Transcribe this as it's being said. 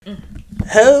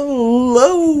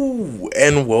Hello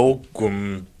and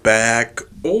welcome back,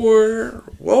 or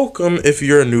welcome if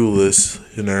you're a new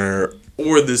listener,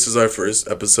 or this is our first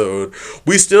episode.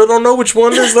 We still don't know which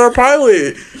one is our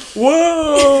pilot.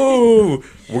 Whoa!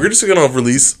 We're just gonna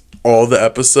release all the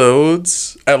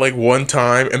episodes at like one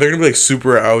time, and they're gonna be like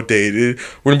super outdated.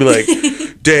 We're gonna be like,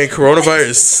 dang,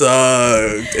 coronavirus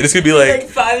sucked. And it's gonna be like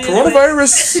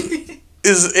coronavirus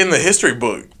is in the history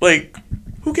book. Like,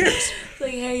 who cares?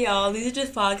 Like, hey y'all, these are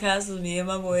just podcasts with me and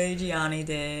my boy Gianni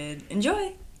did.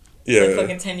 Enjoy. Yeah. Like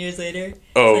fucking 10 years later.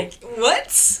 Oh. Like,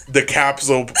 what? The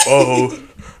capsule. Oh.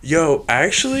 Yo,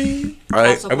 actually, I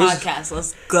was... podcast,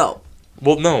 let's go.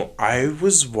 Well, no, I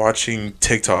was watching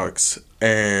TikToks,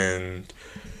 and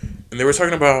they were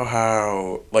talking about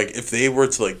how, like, if they were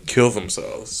to, like, kill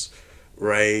themselves,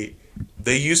 right,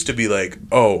 they used to be like,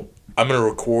 oh, I'm going to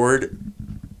record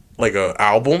like a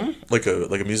album, like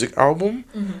a music album,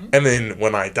 and then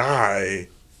when I die,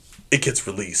 it gets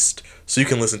released, so you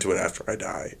can listen to it after I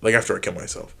die, like after I kill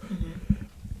myself.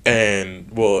 And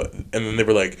then they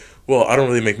were like, well, I don't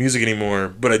really make music anymore,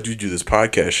 but I do this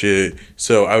podcast shit,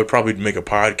 so I would probably make a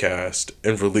podcast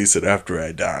and release it after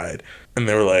I died. And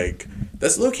they were like,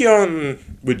 that's low-key on,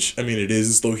 which, I mean, it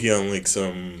is low-key on like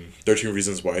some 13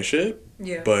 Reasons Why shit.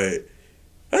 Yeah. But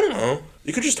I don't know.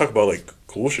 You could just talk about like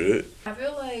cool shit. I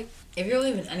feel like if you're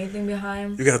leaving anything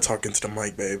behind... You gotta talk into the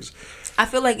mic, babes. I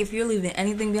feel like if you're leaving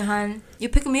anything behind, you're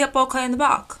picking me up okay in the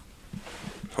back.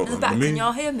 Hold in the on, back, let me... Can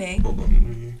y'all hear me? Hold on, let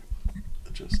me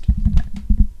adjust.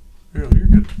 You're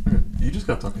good. You just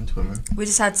gotta talk into it, man. We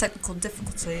just had technical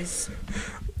difficulties.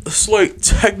 It's like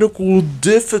technical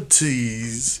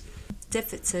difficulties.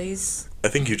 Difficulties. I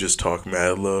think you just talk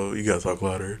mad low. You gotta talk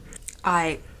louder.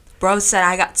 Bro said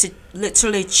I got to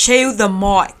literally chew the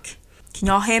mic. Can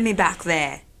y'all hear me back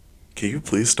there? Can you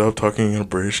please stop talking in a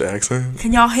British accent?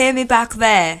 Can y'all hear me back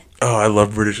there? Oh, I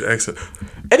love British accent.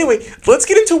 Anyway, let's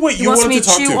get into what you wanted to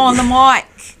talk to. He wants me to chew on the mic.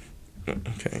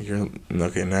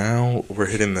 Okay, now we're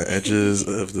hitting the edges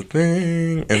of the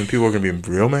thing, and people are gonna be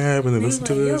real mad when they listen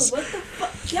to this. Yo, what the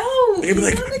fuck? Yo! They're gonna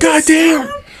be like, God damn!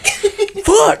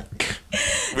 Fuck!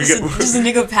 Just a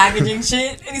nigga packaging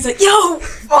shit, and he's like, yo!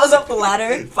 Falls up the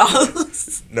ladder.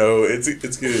 Falls. No,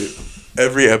 it's good.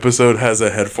 Every episode has a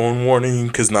headphone warning,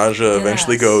 because Naja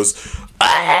eventually goes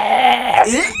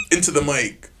into the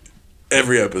mic.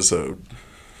 Every episode.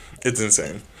 It's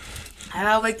insane. I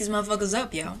gotta wake these motherfuckers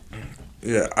up, yo.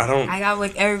 Yeah, I gotta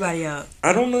wake everybody up.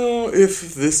 I don't know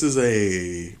if this is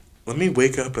a... Let me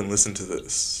wake up and listen to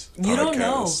this You podcast. Don't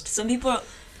know. Some people are...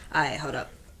 Alright, hold up.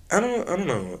 I don't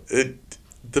know.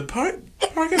 The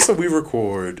podcast that we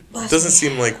record doesn't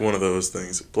seem like one of those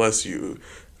things. Bless you.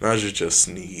 Naja just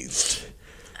sneezed.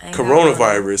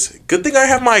 Coronavirus. Good thing I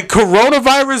have my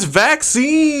coronavirus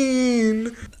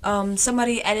vaccine.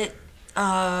 Somebody edit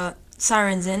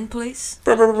sirens in, please.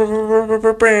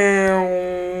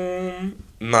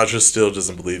 Naja still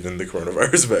doesn't believe in the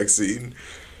coronavirus vaccine.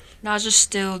 Naja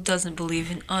still doesn't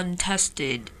believe in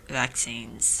untested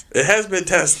vaccines. It has been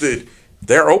tested.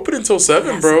 They're open until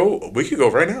 7, bro. We could go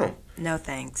right now. No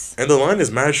thanks. And the line is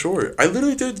mad short. I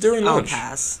literally did it during lunch. I'll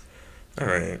pass.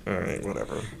 Alright,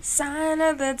 whatever. Sign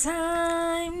of the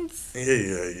times.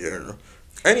 Yeah.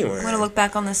 Anyway. I'm gonna look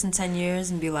back on this in 10 years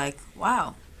and be like,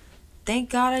 wow, thank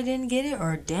God I didn't get it,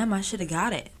 or damn, I should have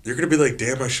got it. You're gonna be like,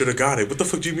 damn, I should have got it. What the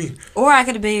fuck do you mean? Or I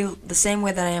could be the same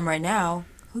way that I am right now.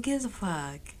 Who gives a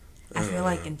fuck? I feel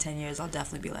like in 10 years I'll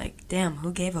definitely be like, damn,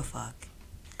 who gave a fuck?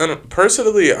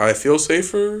 Personally, I feel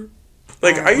safer.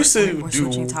 Like, I used to We're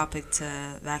switching topic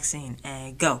to vaccine,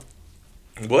 and go.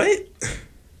 What?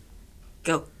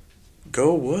 Go.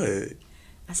 Go what?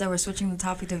 I said we're switching the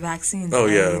topic to vaccines. Oh,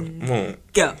 yeah. Well,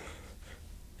 go.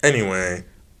 Anyway,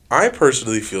 I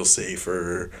personally feel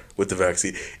safer with the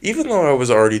vaccine. Even though I was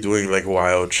already doing, like,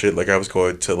 wild shit. Like, I was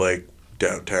going to, like,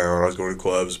 downtown. I was going to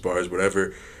clubs, bars,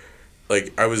 whatever.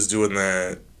 Like, I was doing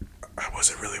that. I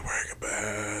wasn't really wearing a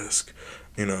mask,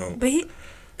 you know.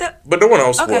 But no one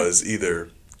else was either.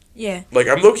 Yeah. Like,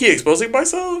 I'm low-key exposing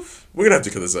myself. We're gonna have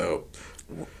to cut this out.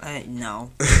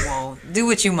 No. Well, do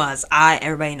what you must.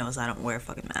 Everybody knows I don't wear a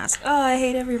fucking mask. Oh, I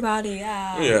hate everybody.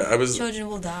 Yeah, Children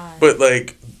will die. But,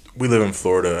 like, we live in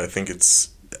Florida. I think it's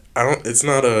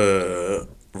not a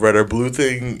red or blue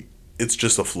thing. It's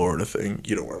just a Florida thing.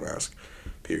 You don't wear a mask.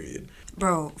 Period.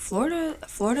 Bro, Florida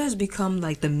has become,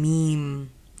 like, the meme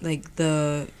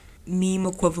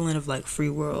equivalent of, like, free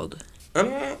world.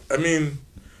 I mean...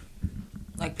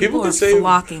 Like, people are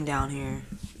flocking down here.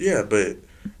 Yeah, but...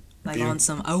 Like, on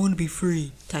some, I want to be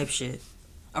free type shit.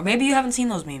 Or maybe you haven't seen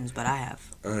those memes, but I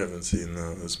have. I haven't seen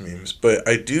those memes. But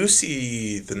I do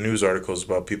see the news articles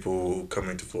about people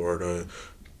coming to Florida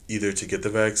either to get the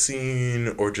vaccine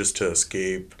or just to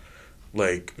escape,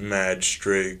 like, mad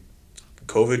strict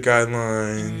COVID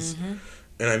guidelines. Mm-hmm.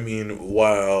 And I mean,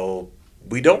 while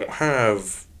we don't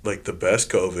have, like, the best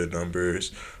COVID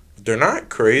numbers, they're not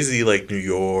crazy like New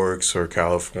York's or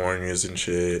California's and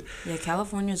shit. Yeah,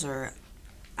 Californians are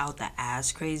out the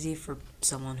ass crazy for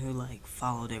someone who like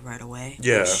followed it right away.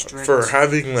 Yeah, Strict. for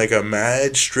having like a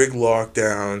mad strict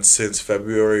lockdown since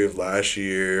February of last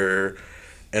year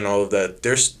and all of that.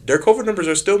 Their COVID numbers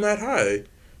are still mad high.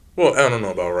 Well, I don't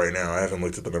know about right now. I haven't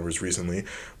looked at the numbers recently,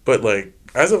 but like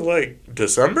as of like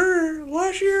December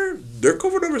last year, their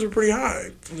COVID numbers are pretty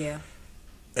high. Yeah.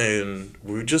 And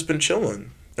we've just been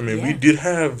chilling. I mean, we Yeah. did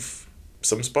have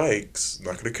some spikes,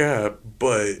 not gonna cap,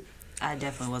 but I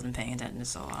definitely wasn't paying attention,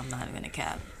 so I'm not even gonna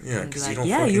cap. yeah, And be because like, you don't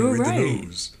yeah, fucking you were read right. the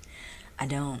news. I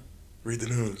don't. Read the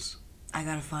news. I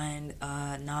gotta find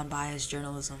non-biased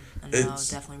journalism, and I'll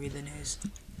definitely read the news.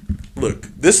 Look,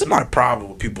 this is my problem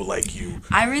with people like you.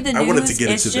 I read the news. I wanted to get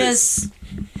it's into just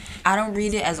I don't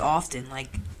read it as often.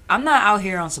 Like I'm not out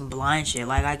here on some blind shit.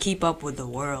 Like I keep up with the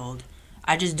world.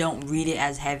 I just don't read it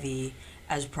as heavy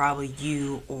as probably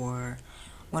you or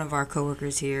one of our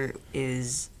coworkers here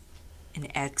is an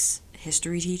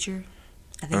ex-history teacher.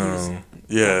 I think he was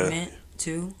government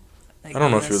too. Like I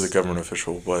don't know if he was a government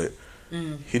official, but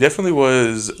he definitely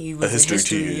was, a history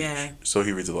teacher. Yeah. So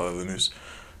he reads a lot of the news.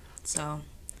 So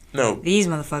No, these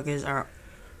motherfuckers are,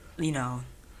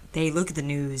 they look at the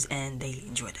news and they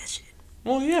enjoy that shit.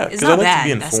 well, yeah, It's because I not like bad. to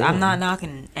be informed. I'm not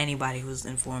knocking anybody who's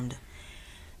informed.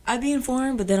 I'd be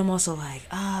informed, but then I'm also like,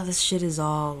 this shit is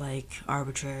all like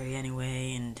arbitrary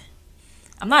anyway, and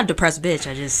I'm not a depressed bitch.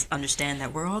 I just understand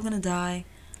that we're all gonna die,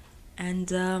 and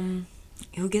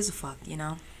who gives a fuck,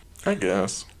 I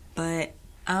guess. But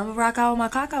I'm gonna rock out with my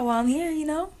caca while I'm here,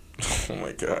 Oh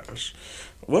my gosh,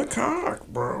 what cock,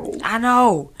 bro? I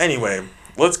know. Anyway,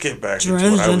 let's get back into what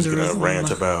I was gonna Transgenderism.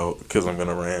 rant about, because I'm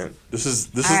gonna rant. This is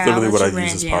Alright, literally I'll what I let you use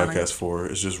rant, this Gianni. podcast for.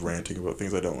 Is just ranting about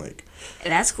things I don't like.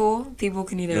 That's cool. People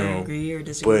can either No, agree or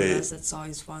disagree with but- us. That's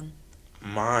always fun.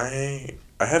 I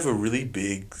have a really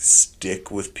big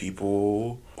stick with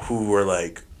people who are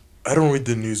like, I don't read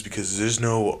the news because there's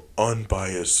no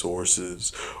unbiased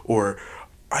sources, or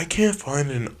I can't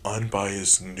find an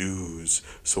unbiased news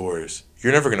source.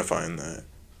 You're never gonna find that.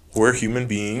 We're human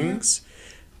beings,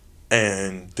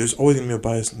 and there's always gonna be a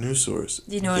biased news source.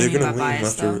 Do you know what I mean by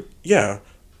bias, though? Yeah,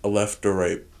 a left or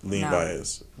right lean No.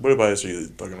 bias. What bias are you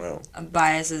talking about? A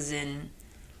bias is in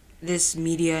this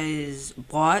media is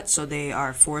bought, so they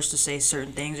are forced to say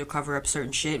certain things or cover up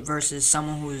certain shit versus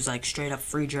someone who's like straight up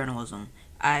free journalism.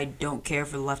 I don't care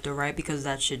for the left or right because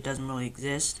that shit doesn't really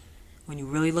exist when you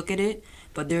really look at it.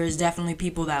 But there is definitely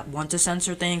people that want to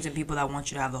censor things and people that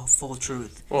want you to have the full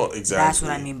truth. Well, exactly. That's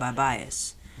what I mean by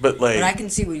bias. But But I can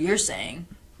see what you're saying.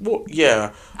 well,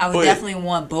 yeah. I would but- definitely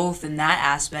want both in that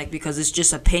aspect because it's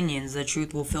just opinions. The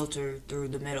truth will filter through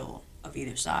the middle of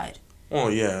either side.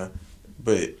 Well, yeah,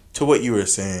 but to what you were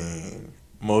saying,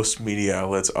 most media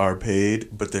outlets are paid,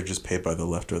 but they're just paid by the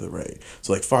left or the right.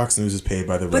 So, like, Fox News is paid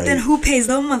by the right. But then who pays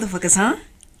those motherfuckers, huh?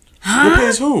 Who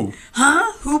pays who?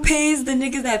 Huh? Who pays the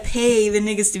niggas that pay the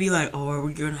niggas to be like, oh, are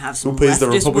we gonna have some Who pays the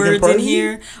leftist Republican words Party? in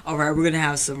here? All right, we're gonna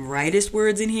have some rightist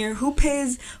words in here. Who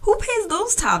pays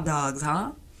those top dogs,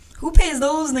 huh? Who pays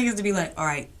those niggas to be like, all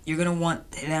right, you're gonna want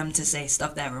them to say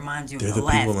stuff that reminds you They're of the the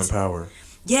left. people in power.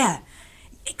 Yeah,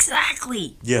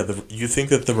 exactly. Yeah, you think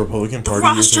that the Republican The Party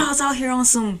Rothschilds out here on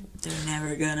some. They're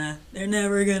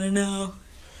never gonna know.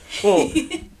 Well,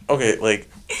 okay, like,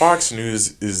 Fox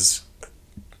News is,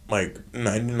 like,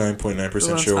 99.9%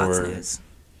 Who sure. owns Fox News?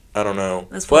 I don't know.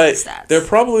 Let's pull but the stats. they're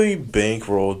probably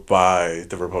bankrolled by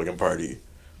the Republican Party.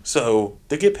 So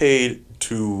they get paid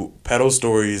to peddle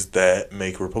stories that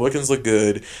make Republicans look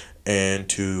good and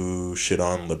to shit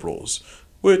on liberals,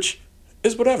 which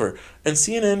is whatever. And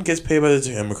CNN gets paid by the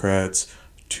Democrats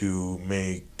to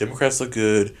make Democrats look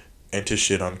good and to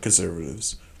shit on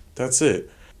conservatives. That's it.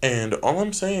 And all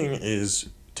I'm saying is,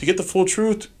 to get the full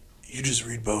truth, you just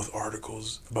read both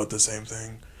articles about the same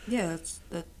thing. Yeah,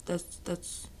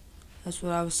 that's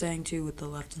what I was saying too with the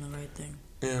left and the right thing.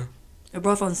 Yeah. They're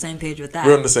both on the same page with that.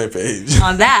 We're on the same page.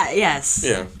 On that, yes.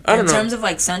 Yeah. I don't In know. terms of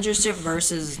like censorship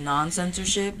versus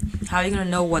non-censorship, how are you gonna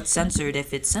know what's censored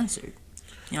if it's censored?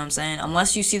 You know what I'm saying?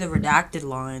 Unless you see the redacted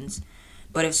lines.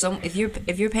 But if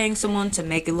you're paying someone to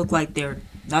make it look like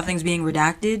nothing's being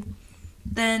redacted,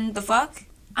 then the fuck?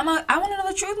 I want to know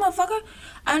the truth, motherfucker.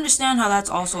 I understand how that's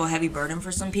also a heavy burden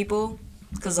for some people,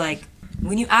 because like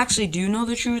when you actually do know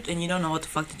the truth and you don't know what the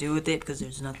fuck to do with it because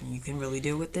there's nothing you can really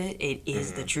do with it, it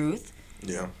is the truth.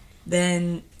 Yeah.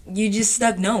 Then you just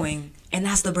stuck knowing, and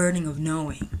that's the burden of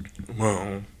knowing.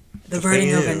 Well, The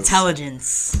burden of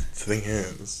intelligence. The thing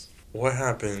is, what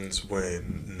happens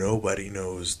when nobody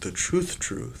knows the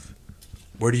truth?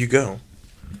 Where do you go?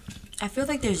 I feel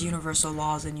like there's universal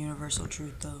laws and universal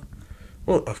truth, though.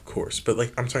 Well, of course, but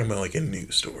like I'm talking about like in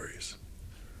news stories.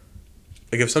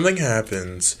 Like if something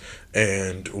happens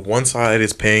and one side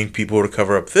is paying people to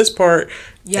cover up this part,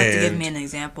 you have to give me an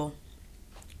example.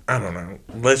 I don't know.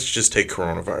 Let's just take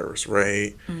coronavirus,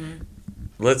 right? Mm-hmm.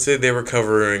 Let's say they were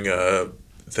covering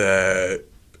that,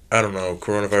 I don't know,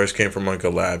 coronavirus came from like a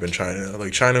lab in China.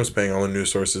 Like China was paying all the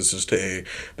news sources to say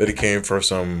that it came from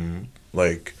some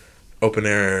like open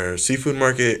air seafood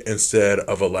market instead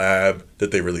of a lab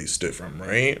that they released it from,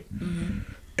 right? Mm-hmm.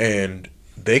 And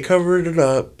they covered it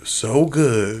up so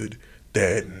good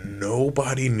that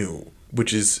nobody knew,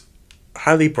 which is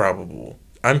highly probable.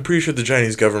 I'm pretty sure the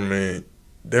Chinese government,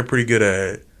 they're pretty good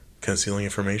at concealing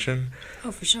information.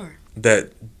 Oh, for sure.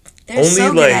 That they're only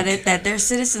so good like at it that their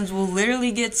citizens will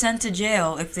literally get sent to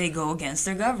jail if they go against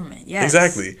their government. Yes.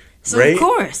 Exactly. So right? Of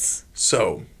course.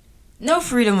 So no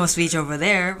freedom of speech over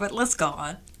there, but let's go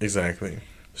on. Exactly.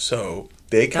 So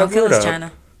they Don't cover kill it us, up.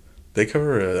 China. They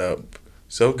cover it up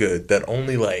so good that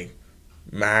only like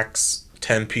max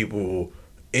 10 people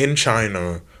in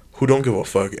China who don't give a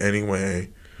fuck anyway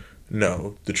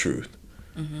know the truth.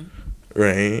 Mm-hmm.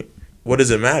 Right? What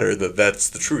does it matter that that's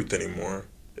the truth anymore?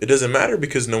 It doesn't matter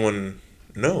because no one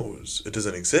knows. It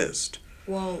doesn't exist.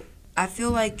 Well, I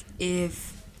feel like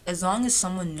as long as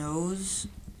someone knows,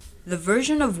 the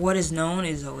version of what is known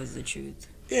is always the truth.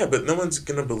 Yeah, but no one's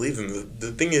gonna believe them.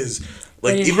 The thing is,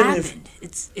 like, but it even happened.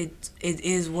 It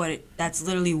is what that's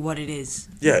literally what it is.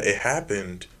 Yeah, it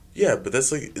happened. Yeah, but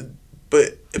that's like,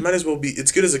 but it might as well be.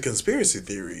 It's good as a conspiracy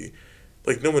theory.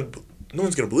 Like no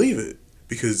one's gonna believe it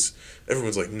because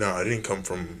everyone's like, nah, it didn't come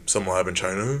from some lab in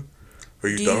China. Are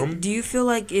you dumb? Do you feel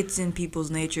like it's in people's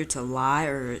nature to lie,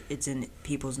 or it's in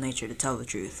people's nature to tell the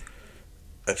truth?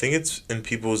 I think it's in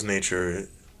people's nature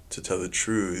to tell the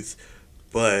truth,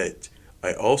 but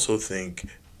I also think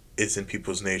it's in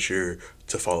people's nature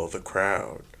to follow the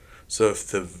crowd. So if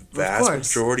the vast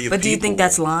majority of people... But do you think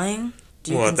that's lying?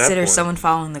 Do you consider someone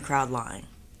following the crowd lying?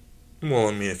 Well,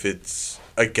 I mean, if it's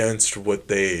against what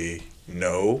they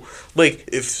know. Like,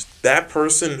 if that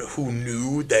person who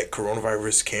knew that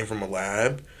coronavirus came from a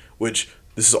lab, which...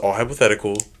 This is all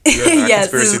hypothetical. We're not yes,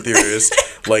 conspiracy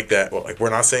theorists like that. Well, like we're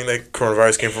not saying that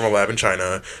coronavirus came from a lab in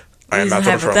China. I am not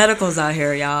hypotheticals out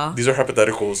here, y'all. These are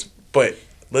hypotheticals. But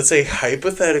let's say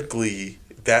hypothetically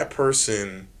that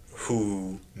person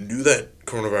who knew that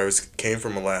coronavirus came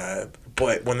from a lab,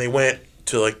 but when they went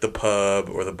to like the pub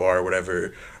or the bar or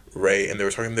whatever, right, and they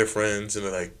were talking to their friends and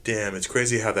they're like, damn, it's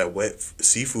crazy how that wet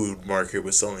seafood market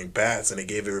was selling bats and it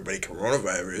gave everybody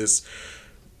coronavirus.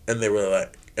 And they were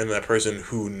like, and that person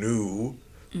who knew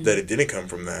that it didn't come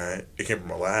from that, it came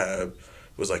from a lab,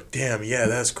 was like, damn, yeah,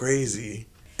 that's crazy.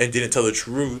 And didn't tell the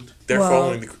truth. They're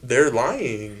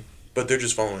lying, but they're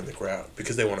just following the crowd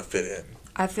because they want to fit in.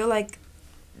 I feel like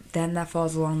then that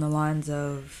falls along the lines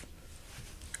of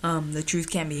the truth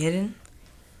can't be hidden.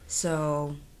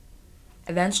 So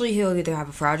eventually he'll either have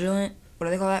a fraudulent, what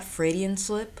do they call that? Freudian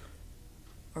slip?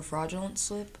 Or fraudulent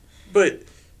slip? But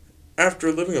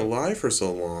after living a lie for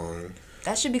so long...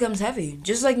 That shit becomes heavy.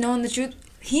 Just like knowing the truth.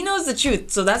 He knows the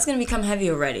truth, so that's going to become heavy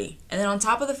already. And then on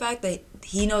top of the fact that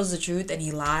he knows the truth and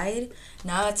he lied,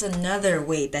 now it's another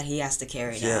weight that he has to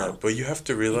carry now. Yeah, but you have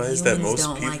to realize that most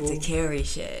people... don't like to carry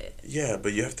shit. Yeah,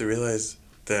 but you have to realize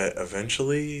that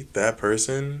eventually that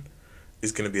person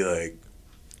is going to be like,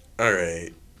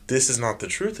 alright, this is not the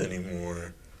truth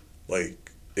anymore.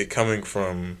 Like, it coming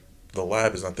from the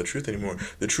lab is not the truth anymore.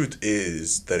 The truth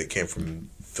is that it came from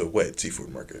the wet seafood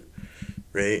market.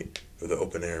 Right? Or the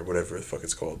open air, whatever the fuck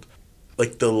it's called.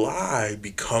 Like, the lie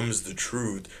becomes the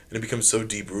truth, and it becomes so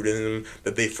deep-rooted in them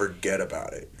that they forget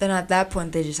about it. Then at that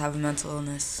point, they just have a mental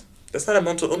illness. That's not a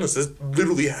mental illness. This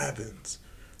literally happens.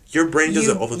 Your brain does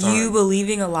it all the time. You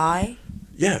believing a lie?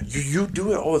 Yeah, you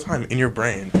do it all the time in your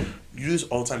brain. You do this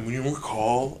all the time. When you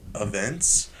recall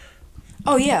events...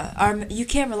 Oh, yeah. You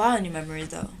can't rely on your memories,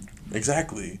 though.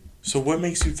 Exactly. So what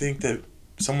makes you think that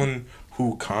someone...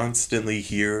 who constantly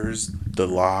hears the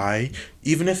lie,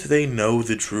 even if they know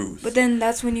the truth. But then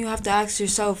that's when you have to ask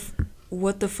yourself,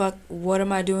 what the fuck, what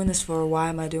am I doing this for? Why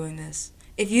am I doing this?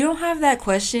 If you don't have that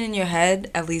question in your head,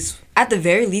 at the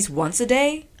very least once a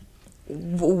day,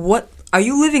 what, are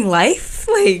you living life?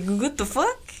 Like, what the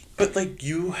fuck? But, like,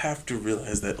 you have to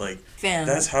realize that, like, fam,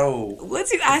 that's how...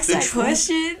 Once you ask that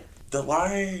question... The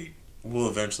lie will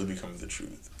eventually become the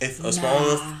truth. If a small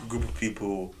enough group of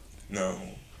people know...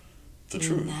 the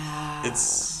truth. Nah.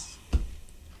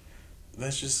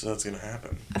 that's just what's gonna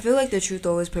happen. I feel like the truth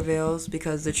always prevails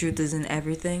because the truth isn't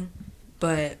everything.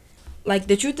 But, like,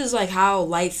 the truth is, like, how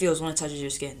light feels when it touches your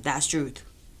skin. That's truth.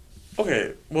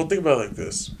 Okay, well, think about it like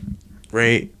this,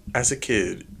 right? As a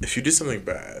kid, if you did something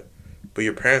bad, but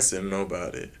your parents didn't know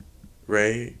about it,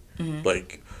 right? Mm-hmm.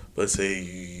 Like, let's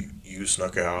say you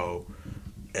snuck out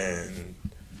and,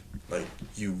 like,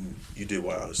 you did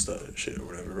wild stuff, shit, or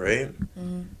whatever, right?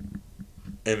 Mm-hmm.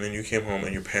 And then you came home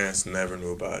and your parents never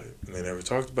knew about it. And they never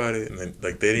talked about it. And then,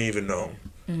 like, they didn't even know.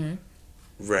 Mm-hmm.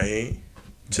 Right?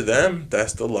 To them,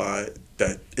 that's the lie.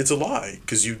 It's a lie.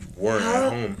 Because you weren't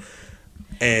at home.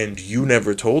 And you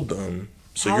never told them.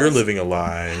 So you're living a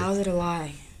lie. How is it a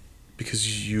lie?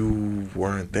 Because you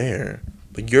weren't there.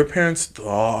 Like, your parents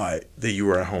thought that you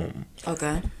were at home.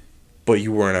 Okay. But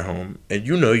you weren't at home. And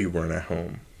you know you weren't at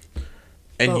home.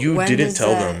 And but you didn't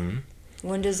tell them.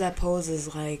 When does that pose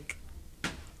as, like,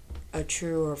 a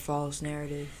true or false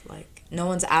narrative? Like, no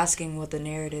one's asking what the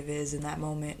narrative is in that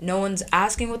moment. No one's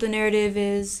asking what the narrative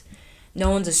is. No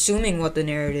one's assuming what the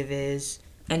narrative is.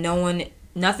 And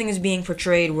nothing is being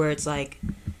portrayed where it's like,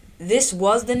 this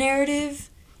was the narrative.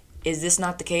 Is this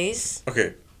not the case?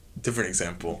 Okay, different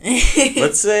example.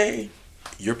 Let's say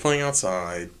you're playing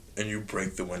outside and you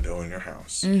break the window in your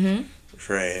house. Mm-hmm.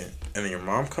 Right? And then your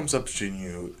mom comes up to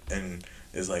you and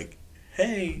is like,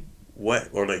 hey, what?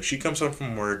 Or, like, she comes home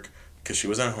from work because she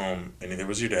was at home and neither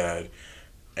was your dad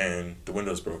and the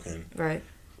window's broken. Right.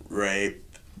 Right?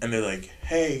 And they're like,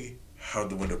 hey, how'd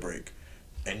the window break?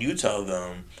 And you tell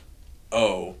them,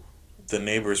 oh, the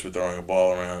neighbors were throwing a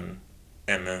ball around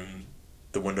and then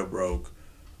the window broke.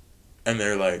 And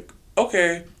they're like,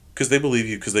 okay, because they believe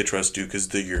you, because they trust you, because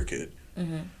they're your kid.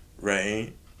 Mm-hmm.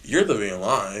 Right? You're living a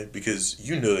lie because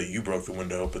you know that you broke the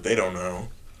window, but they don't know.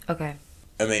 Okay.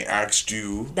 And they asked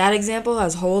you. That example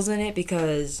has holes in it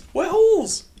because... What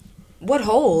holes? What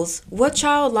holes? What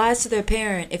child lies to their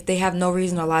parent if they have no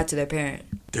reason to lie to their parent?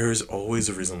 There is always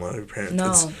a reason to lie to your parent.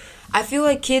 No. I feel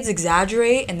like kids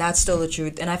exaggerate, and that's still the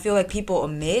truth. And I feel like people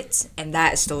omit, and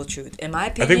that is still the truth. In my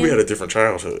opinion... I think we had a different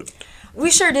childhood. We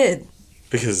sure did.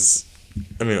 Because,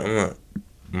 I mean, I'm not...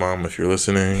 Mom, if you're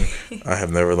listening, I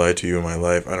have never lied to you in my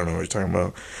life. I don't know what you're talking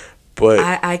about. But...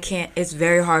 I can't... It's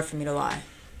very hard for me to lie.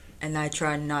 And I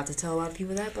try not to tell a lot of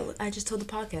people that, but I just told the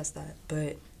podcast that.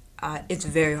 But it's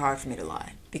very hard for me to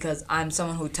lie. Because I'm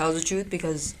someone who tells the truth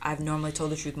because I've normally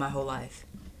told the truth my whole life.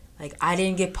 Like, I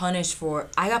didn't get punished for...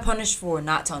 I got punished for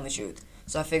not telling the truth.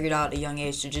 So I figured out at a young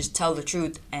age to just tell the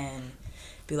truth and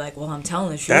be like, well, I'm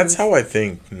telling the truth. That's how I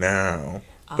think now.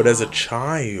 But as a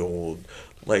child,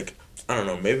 like, I don't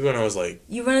know, maybe when I was like...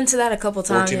 You run into that a couple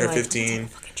times. 14 or 15.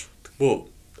 Well,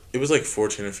 it was like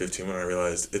 14 or 15 when I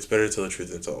realized it's better to tell the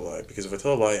truth than tell a lie. Because if I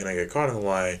tell a lie and I get caught in a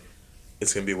lie,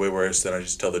 it's going to be way worse than I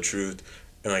just tell the truth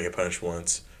and I get punished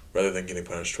once. Rather than getting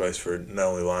punished twice for not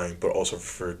only lying, but also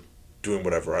for doing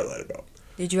whatever I lied about.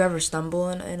 Did you ever stumble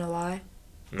in a lie?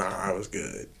 Nah, I was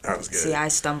good. See, I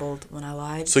stumbled when I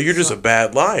lied. So you're just a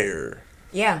bad liar.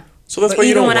 Yeah. So that's why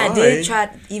you don't lie.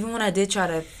 Even when I did try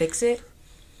to fix it,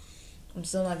 I'm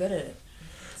still not good at it.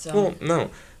 So. Well,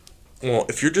 no. Well,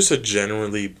 if you're just a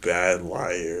generally bad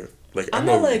liar, like I'm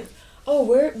not like, oh,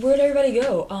 where'd everybody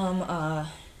go?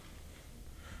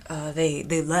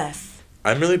 They left.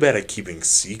 I'm really bad at keeping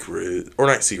secrets, or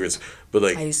not secrets, but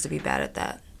like I used to be bad at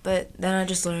that, but then I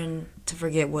just learned to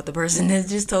forget what the person has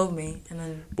just told me, and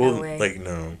then like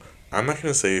no, I'm not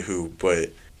gonna say who,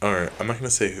 but an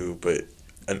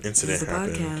incident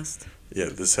happened. Podcast. Yeah,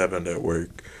 this happened at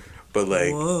work, but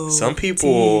like some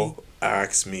people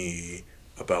ask me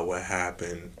about what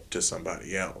happened to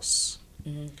somebody else,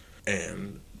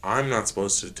 and I'm not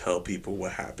supposed to tell people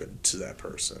what happened to that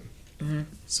person.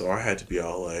 So I had to be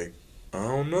all like, I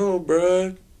don't know,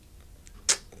 bruh.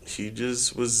 He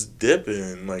just was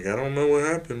dipping. Like, I don't know what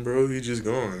happened, bro. He just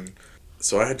gone.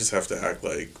 So I just have to act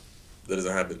like that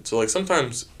doesn't happen. So, like,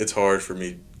 sometimes it's hard for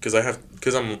me because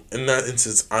I'm, in that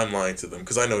instance, I'm lying to them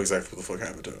because I know exactly what the fuck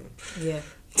happened to him. Yeah.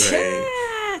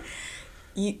 Right?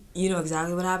 You know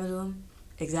exactly what happened to him?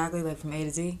 Exactly, like, from A to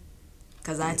Z?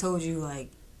 Because I told you, like,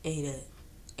 A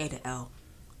to L.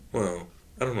 Well,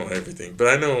 I don't know everything, but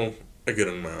I know a good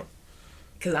amount.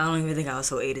 Because I don't even think I was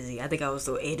so A to Z. I think I was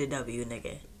so A to W,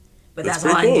 nigga. But that's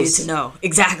all I needed to know.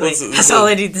 Exactly. That's all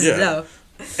I needed to know.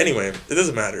 Anyway, it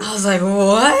doesn't matter. I was like,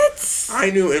 what? I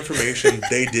knew information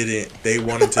they didn't. They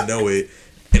wanted to know it,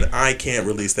 and I can't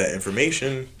release that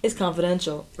information. It's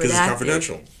confidential. Because it's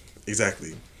confidential.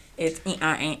 Exactly. It's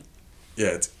Yeah,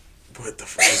 it's... What the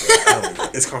fuck is that? I don't know.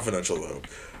 It's confidential, though.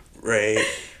 Right?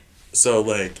 So,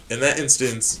 like, in that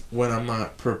instance, when I'm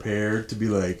not prepared to be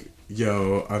like,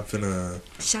 Yo, I've been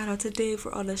Shout out to Dave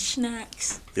for all the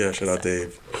snacks. yeah, shout out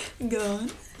Dave. Go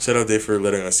on. Shout out Dave for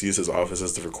letting us use his office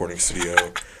as the recording studio.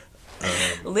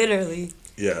 Literally.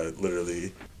 Yeah,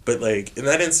 literally. But like in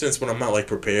that instance, when I'm not like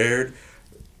prepared,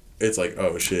 it's like,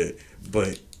 oh shit.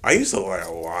 But I used to lie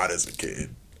a lot as a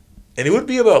kid, and it would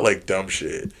be about like dumb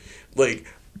shit. Like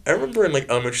I remember in like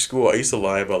elementary school, I used to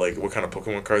lie about like what kind of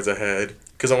Pokemon cards I had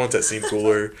because I wanted that seem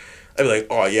cooler. I'd be like,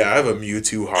 oh yeah, I have a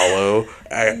Mewtwo Hollow,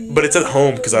 but it's at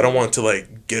home because I don't want to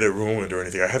like get it ruined or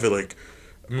anything. I have it like,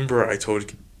 I remember I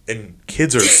told, and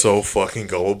kids are so fucking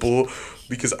gullible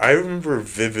because I remember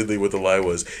vividly what the lie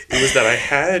was. It was that I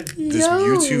had this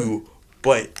Mewtwo,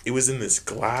 but it was in this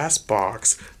glass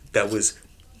box that was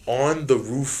on the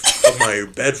roof of my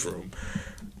bedroom,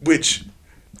 which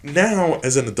now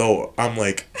as an adult, I'm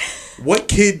like, what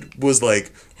kid was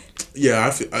like,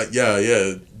 yeah,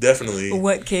 yeah, definitely.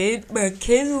 What kid? But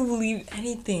kids will believe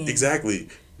anything. Exactly.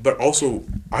 But also,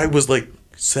 I was like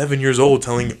 7 years old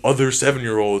telling other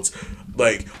 7-year-olds,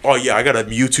 like, oh yeah, I got a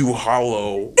Mewtwo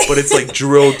Hollow, but it's like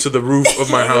drilled to the roof of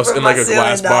my house in like a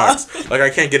glass box. Like, I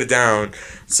can't get it down.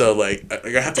 So, like,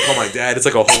 I have to call my dad. It's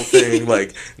like a whole thing.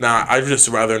 Like, nah, I'd just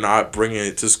rather not bring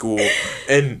it to school.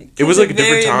 And it was like a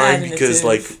different time because,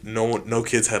 like, no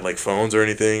kids had like phones or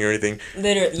anything.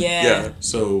 Literally, yeah. Yeah,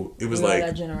 so it was like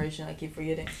that generation. I keep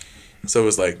forgetting. So it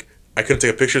was like I couldn't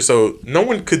take a picture, so no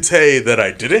one could say that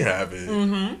I didn't have it.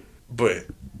 Mm-hmm. But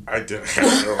I didn't have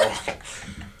it at all.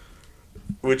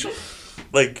 Which,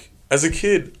 like, as a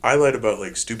kid, I lied about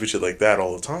like stupid shit like that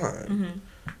all the time. Mm-hmm.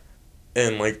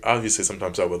 And like obviously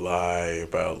sometimes I would lie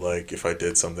about like if I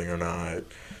did something or not.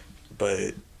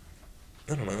 But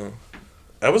I don't know.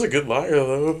 I was a good liar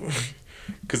though.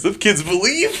 Cause the kids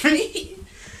believe me.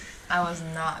 I was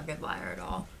not a good liar at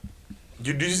all.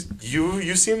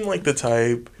 You seem like the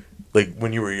type, like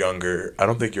when you were younger. I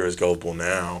don't think you're as gullible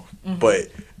now, Mm-hmm. but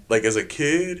like as a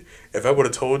kid, if I would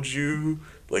have told you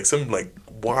like some like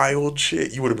wild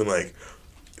shit, you would have been like,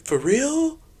 for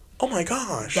real? Oh my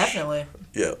gosh! Definitely.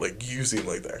 Yeah, like you seem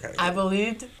like that kind of.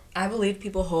 I believed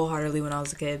people wholeheartedly when I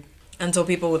was a kid, until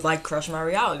people would like crush my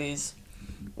realities.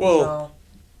 Well,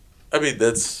 So, I mean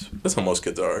that's how most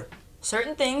kids are.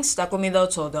 certain things stuck with me though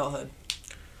till adulthood.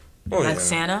 Oh Like yeah.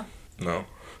 Santa. No.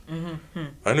 Mm-hmm.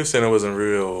 I knew Santa wasn't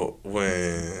real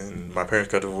when my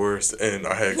parents got divorced and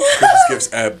I had Christmas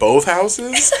gifts at both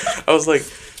houses. I was like,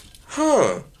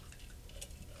 huh.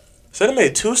 Santa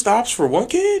made 2 stops for 1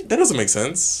 kid? That doesn't make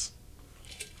sense.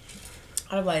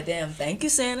 I'm like, damn, thank you,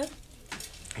 Santa.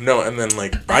 No, and then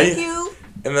like Thank you.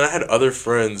 and then I had other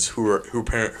friends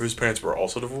whose parents were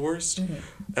also divorced, Mm-hmm.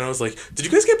 and I was like, "Did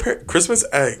you guys get Christmas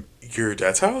at your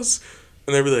dad's house?"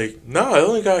 And they were like, "No, I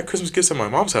only got Christmas gifts at my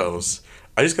mom's house.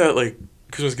 I just got like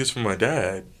Christmas gifts from my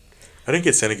dad. I didn't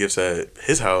get Santa gifts at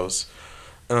his house."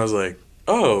 And I was like,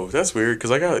 "Oh, that's weird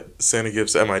because I got Santa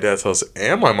gifts at my dad's house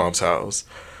and my mom's house."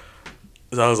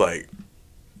 So I was like,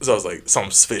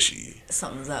 something's fishy.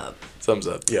 Something's up. Thumbs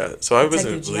up. Yeah. So I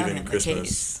wasn't Detective believing Gianni in in the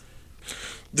Christmas.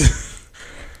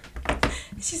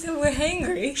 She said we're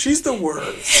hangry. She's the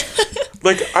worst.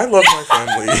 Like, I love my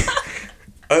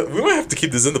family. We might have to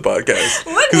keep this in the podcast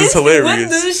because it's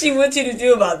hilarious. What does she want you to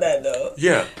do about that, though?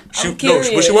 Yeah. I'm What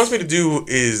curious. she wants me to do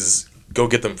is go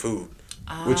get them food,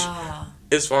 which Ah.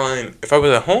 is fine. If I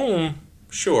was at home,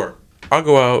 sure, I'll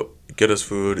go out, get us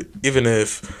food, even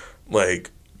if, like,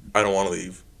 I don't want to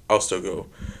leave. I'll still go.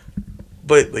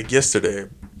 But, like, yesterday,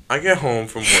 I get home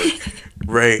from work,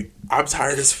 right? I'm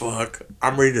tired as fuck.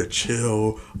 I'm ready to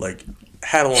chill. Like,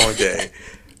 had a long day,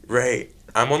 right?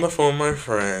 I'm on the phone with my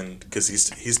friend because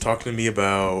he's talking to me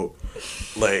about,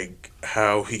 like,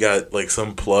 how he got, like,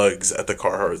 some plugs at the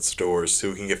Carhartt stores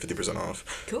so he can get 50%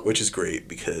 off. Cool. Which is great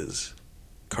because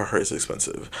Carhartt is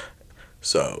expensive.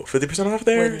 So, 50% off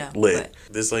there? Well, no, lit.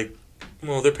 There's, like,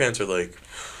 well, their pants are, like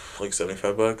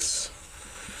 $75.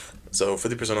 So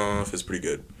 50% off is pretty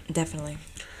good. Definitely.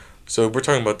 So we're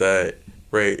talking about that,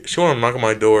 right? She wanted to knock on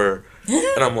my door,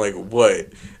 and I'm like, what?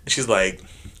 And she's like,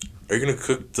 are you going to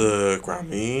cook the ground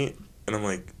meat? And I'm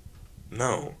like,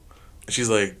 no. And she's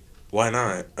like, why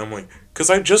not? I'm like, because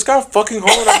I just got fucking home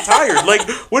and I'm tired. Like,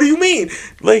 what do you mean?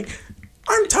 Like,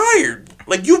 I'm tired.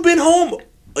 Like, you've been home.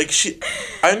 Like,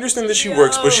 I understand that she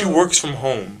works, but she works from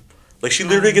home. Like, she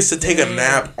literally gets to take a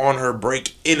nap on her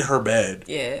break in her bed.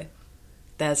 Yeah.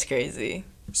 That's crazy.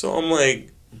 So I'm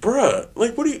like, bruh,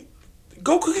 like, what do you...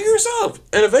 Go cook it yourself.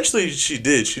 And eventually she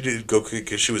did. She did go cook it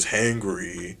because she was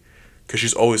hangry. Because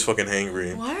she's always fucking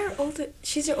hangry. Why are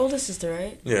she's your older sister,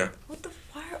 right? Yeah.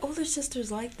 Why are older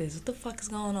sisters like this? What the fuck is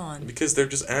going on? Because they're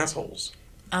just assholes.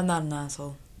 I'm not an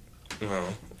asshole. No.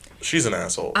 She's an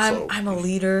asshole. I'm a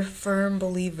leader, firm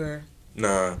believer.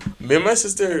 Nah, me and my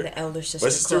sister. The elder sister.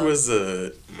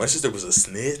 My sister was a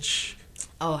snitch.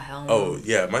 Oh hell no. Oh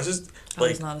yeah, my sister. I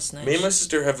was not a snitch. Me and my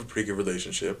sister have a pretty good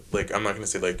relationship. Like, I'm not gonna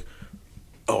say like,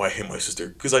 oh, I hate my sister,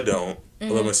 because I don't. I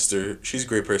love my sister. She's a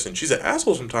great person. She's an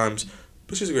asshole sometimes,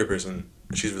 but she's a great person.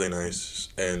 She's really nice,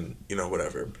 and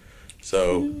whatever.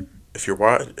 So if you're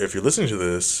listening to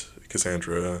this,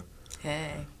 Cassandra,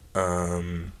 hey,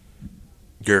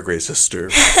 you're a great sister,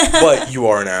 but you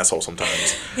are an asshole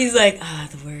sometimes. He's like,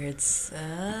 the words,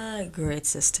 great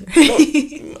sister.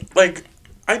 No, like,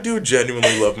 I do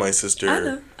genuinely love my sister.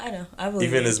 I know. I believe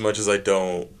even it. as much as I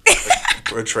don't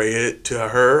portray it to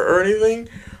her or anything.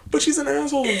 But she's an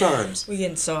asshole sometimes. We're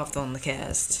getting soft on the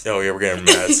cast. Oh yeah, we're getting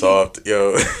mad soft,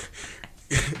 yo.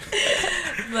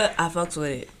 But I fucks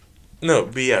with it. No,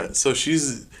 but yeah, so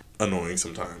she's annoying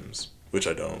sometimes, which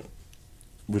I don't.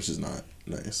 Which is not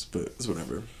nice, but it's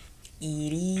whatever.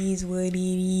 It is what it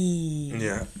is.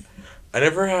 Yeah. I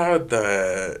never had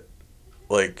that,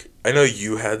 like, I know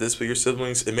you had this with your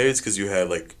siblings, and maybe it's because you had,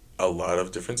 like, a lot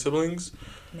of different siblings.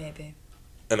 Maybe.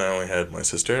 And I only had my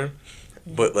sister.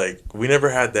 But, like, we never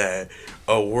had that,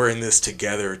 oh, we're in this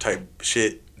together type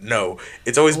shit. No.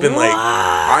 It's always been like,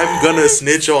 I'm gonna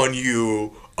snitch on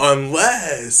you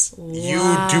unless you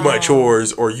do my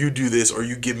chores, or you do this, or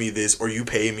you give me this, or you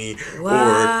pay me,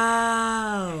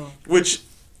 or... Which,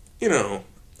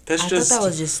 that's just... I thought that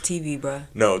was just TV, bro.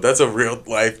 No, that's a real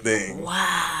life thing.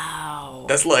 Wow.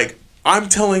 That's like, I'm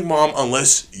telling mom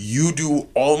unless you do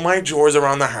all my chores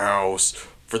around the house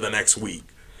for the next week.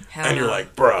 Hell and you're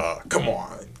like, bruh, come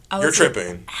on. You're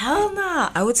tripping. Hell nah.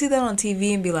 I would see that on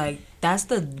TV and be like, that's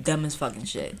the dumbest fucking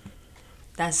shit.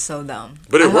 That's so dumb.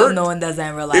 But it worked. No one does that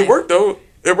in real life. It worked though.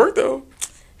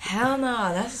 Hell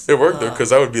nah. It worked though,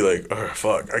 because I would be like, oh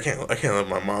fuck, I can't let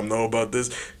my mom know about this.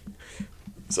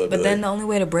 So but then the only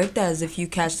way to break that is if you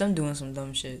catch them doing some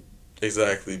dumb shit.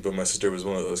 Exactly, but my sister was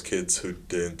one of those kids who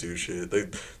didn't do shit.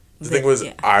 Like, the thing was,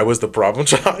 I was the problem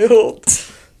child.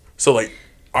 So like,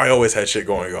 I always had shit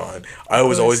going on. I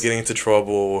was always getting into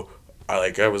trouble.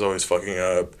 I was always fucking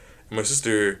up. And my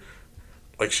sister,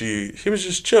 like, she was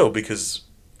just chill because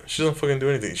she doesn't fucking do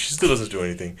anything. She still doesn't do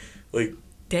anything. Like,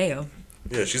 damn.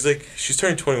 Yeah, she's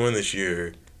turning 21 this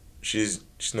year. She's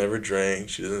never drank.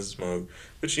 She doesn't smoke.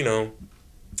 But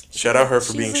shout out her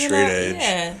for being straight edge.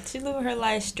 Yeah, she's living her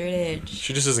life straight edge.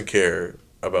 She just doesn't care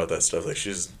about that stuff. Like,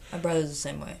 my brother's the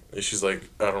same way. She's like,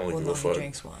 I don't really give a fuck. He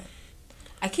drinks wine.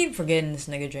 I keep forgetting this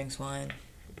nigga drinks wine.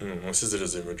 My sister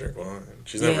doesn't even drink wine.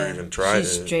 She's never even tried it.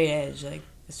 She's straight edge, like,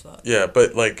 as fuck. Yeah,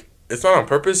 but, like, it's not on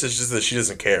purpose. It's just that she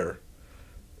doesn't care.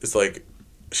 It's like,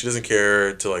 she doesn't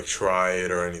care to, like, try it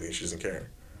or anything. She doesn't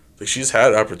care. Like, she's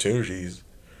had opportunities.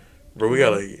 Bro, we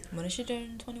got, like... When is she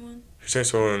turning 21? She turns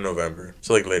 21 in November.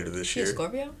 So, like, later this year. She a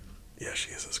Scorpio? Yeah,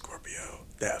 she is a Scorpio.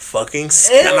 That fucking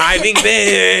conniving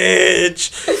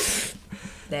bitch!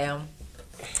 Damn.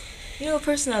 A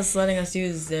person that's letting us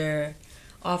use their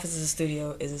office as a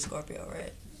studio is a Scorpio,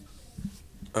 right?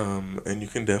 And you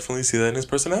can definitely see that in his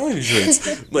personality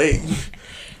traits. Like,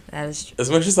 that is true.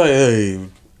 As much as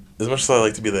I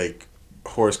like to be like,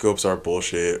 horoscopes are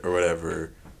bullshit or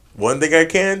whatever, one thing I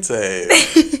can say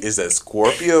is that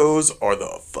Scorpios are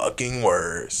the fucking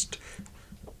worst.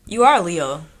 You are a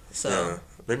Leo, so. Yeah.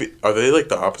 Maybe, are they like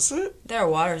the opposite? They're a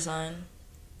water sign.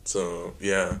 So,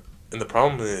 yeah. And the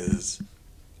problem is,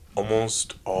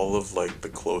 almost all of, like, the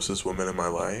closest women in my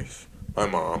life, my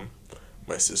mom,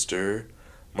 my sister,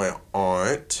 my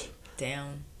aunt,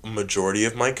 damn, majority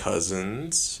of my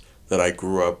cousins that I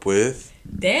grew up with,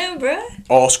 damn, bruh,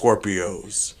 all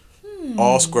Scorpios.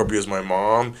 All Scorpios. My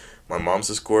mom's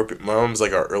a Scorpio. My mom's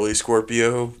like our early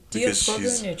Scorpio. Do you have Scorpio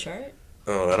in your chart?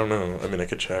 Oh, I don't know. I mean, I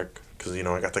could check, because,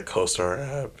 I got the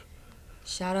CoStar app.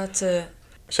 Shout out to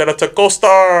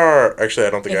CoStar! Actually, I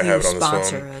don't think I have it on this phone.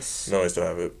 Sponsor us. No, I still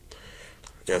have it.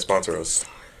 Yeah, sponsor us.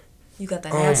 You got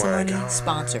that NASA money? God.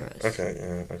 Sponsor us. Okay,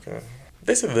 yeah, okay.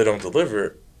 They said they don't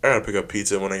deliver. I gotta pick up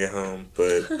pizza when I get home,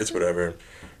 but it's whatever.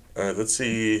 Let's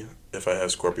see if I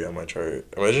have Scorpio on my chart.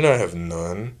 Imagine I have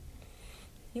none.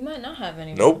 You might not have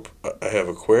any. Nope. I have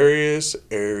Aquarius,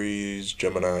 Aries,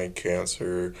 Gemini,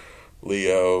 Cancer,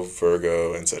 Leo,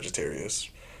 Virgo, and Sagittarius.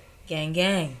 Gang,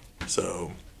 gang.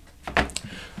 So,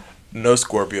 no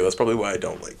Scorpio. That's probably why I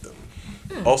don't like them.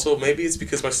 Also, maybe it's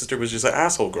because my sister was just an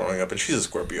asshole growing up, and she's a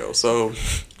Scorpio, so...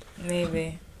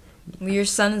 Maybe. Well, your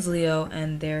son is Leo,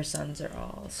 and their sons are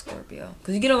all Scorpio.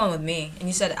 Because you get along with me, and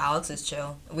you said Alex is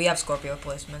chill. We have Scorpio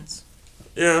placements.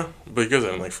 Yeah, but you guys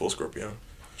aren't, like, full Scorpio.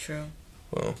 True.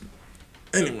 Well,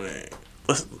 anyway,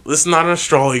 this is not an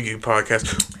astrology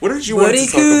podcast. What did you want to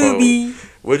talk about?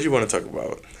 What did you want to talk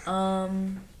about?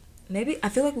 maybe I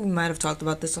feel like we might have talked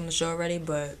about this on the show already,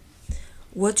 but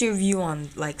what's your view on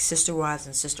like sister wives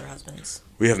and sister husbands?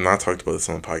 We have not talked about this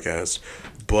on the podcast,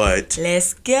 but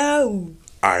Let's go.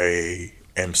 I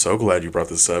am so glad you brought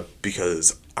this up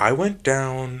because I went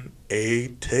down a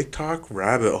TikTok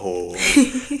rabbit hole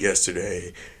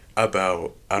yesterday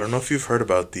about, I don't know if you've heard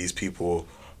about these people,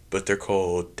 but they're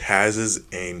called Taz's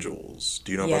Angels.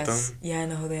 Do you know about them? Yeah, I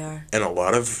know who they are. And a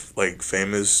lot of like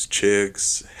famous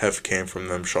chicks have came from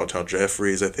them. Chantal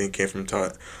Jeffries, I think, came from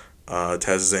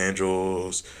Taz's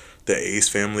Angels. The Ace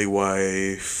Family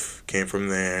wife came from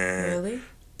there. Really?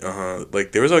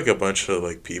 Like there was like a bunch of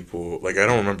like people. Like I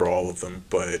don't remember all of them,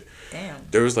 but Damn.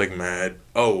 there was like mad.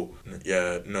 Oh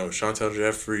yeah, no, Chantal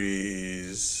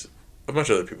Jeffries, a bunch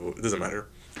of other people. It doesn't matter,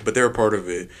 but they're a part of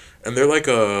it, and they're like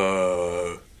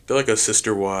a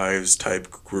sister wives type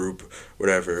group,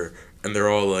 whatever, and they're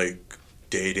all like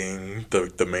dating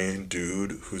the main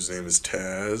dude whose name is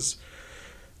Taz,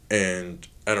 and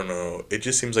I don't know. It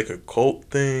just seems like a cult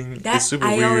thing. It's super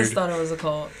weird. I always thought it was a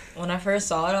cult. When I first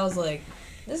saw it, I was like,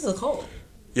 "This is a cult.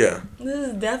 Yeah. This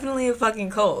is definitely a fucking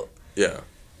cult." Yeah,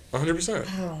 100%.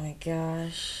 Oh my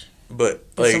gosh.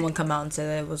 But Did like, someone come out and say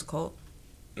that it was a cult?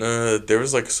 there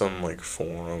was like some like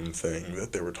forum thing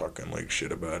that they were talking like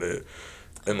shit about it,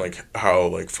 and like how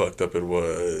like fucked up it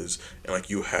was, and like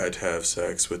you had to have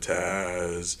sex with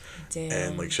Taz, Damn.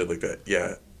 and like shit like that.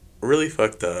 Yeah, really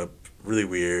fucked up, really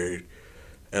weird.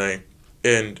 And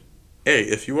hey,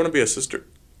 if you want to be a sister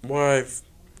wife,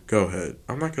 go ahead.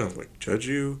 I'm not gonna like judge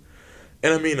you.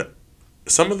 And I mean,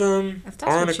 some of them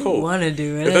aren't a cult. Want to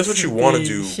do it. If that's what you want to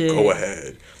do, shit. go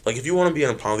ahead. Like if you want to be in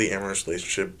a polyamorous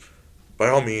relationship, by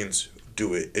all means,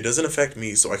 do it. It doesn't affect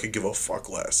me, so I could give a fuck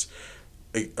less.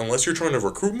 Like, unless you're trying to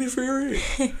recruit me for your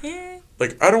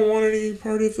like, I don't want any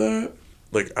part of that.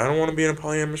 Like, I don't want to be in a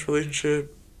polyamorous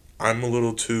relationship. I'm a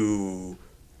little too,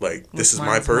 like, this is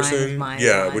my person.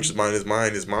 Which is mine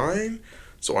is mine.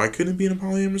 So I couldn't be in a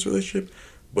polyamorous relationship.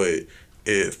 But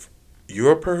if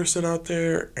you're a person out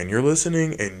there and you're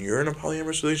listening and you're in a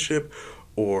polyamorous relationship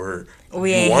or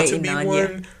you want to be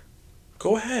one,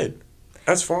 go ahead.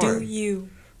 That's fine. Do you?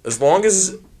 As long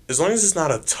as it's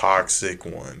not a toxic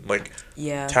one. Like,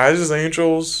 Taz's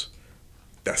Angels,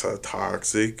 that's a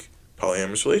toxic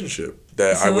polyamorous relationship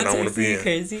that I would not want to be in.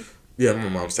 Crazy? Yeah, my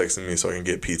mom's texting me so I can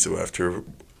get pizza after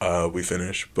we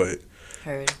finish, but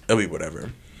it'll be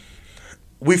whatever.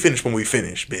 We finish when we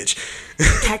finish, bitch.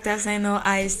 Cactus ain't no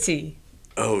iced tea.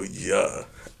 Oh, yeah.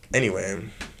 Anyway.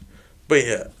 But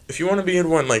yeah, if you want to be in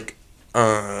one, like,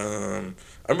 I'm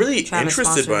really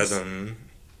interested by them.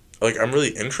 Like, I'm really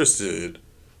interested,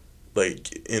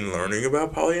 like, in learning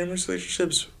about polyamorous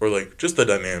relationships or, like, just the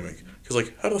dynamic. Because,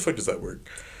 like, how the fuck does that work?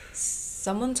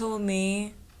 Someone told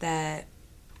me that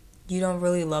you don't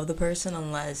really love the person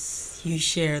unless you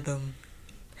share them.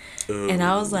 And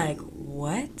I was like,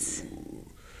 what?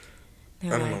 I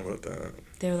don't know about that.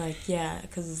 They were like, yeah,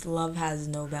 because love has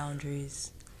no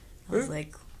boundaries. I was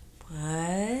like,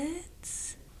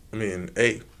 what? I mean,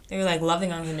 hey. They were like,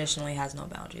 loving unconditionally has no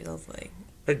boundaries. I was like,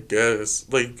 I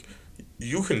guess. Like,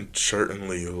 you can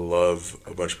certainly love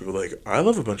a bunch of people. Like, I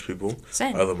love a bunch of people.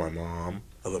 Same. I love my mom.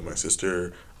 I love my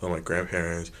sister. I love my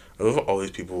grandparents. I love all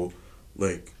these people.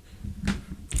 Like,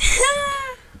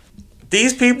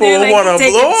 these people want to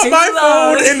blow up my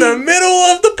phone in the middle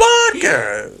of the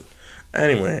podcast.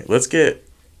 Anyway, let's get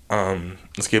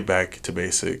back to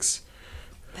basics.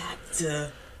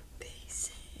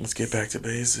 Let's get back to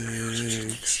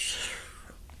basics.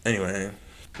 Anyway,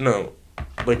 no,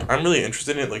 like, I'm really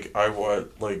interested in it. Like, I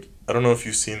don't know if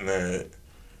you've seen that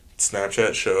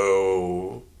Snapchat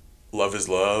show, Love is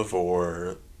Love,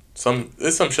 or it's some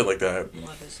shit like that.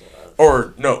 Love is Love.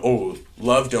 Or, no,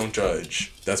 Love Don't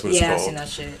Judge. That's what it's called. Yeah, I've seen that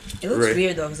shit. It looks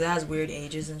weird, though, because it has weird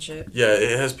ages and shit. Yeah,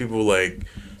 it has people, like,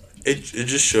 it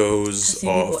just shows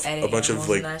off a bunch of,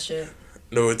 like... That shit.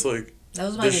 No, it's, like...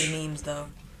 Those might be the memes, though.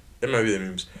 It might be the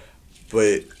memes.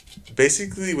 But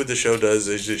basically what the show does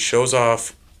is it shows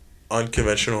off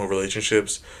unconventional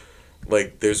relationships.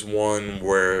 Like, there's one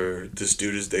where this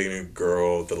dude is dating a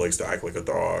girl that likes to act like a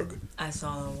dog. I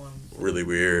saw that one. Really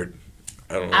weird.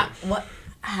 I don't know. What?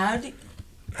 How do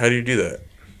you do that?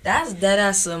 That's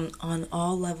deadass on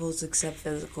all levels except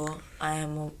physical. I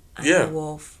am a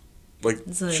wolf. Like,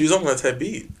 she's on that type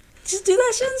beat. Just do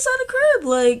that shit inside the crib,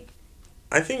 like.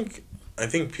 I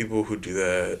think people who do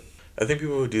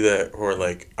that, who are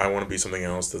like, I want to be something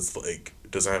else that's like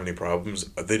doesn't have any problems.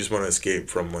 They just want to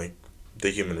escape from like the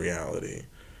human reality,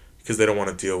 because they don't want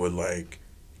to deal with like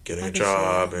getting a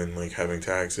job and like having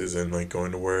taxes and like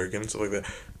going to work and stuff like that.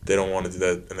 They don't want to do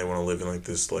that, and they want to live in like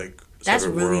this like that's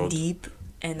separate really world. Deep,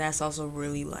 and that's also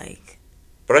really like.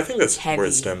 But I think that's Heavy. where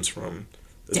it stems from.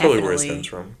 It's Definitely. probably where it stems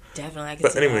from. Definitely, I can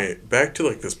But see anyway, that. back to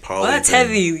like this poly. Well, that's thing.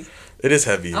 heavy. It is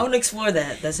heavy. I want to explore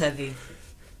that. That's heavy.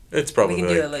 It's probably we can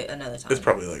like, do it like another time. It's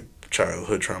probably like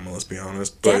childhood trauma. Let's be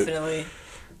honest. But, Definitely.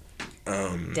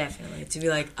 Definitely. To be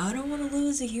like, I don't want to live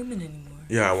as a human anymore.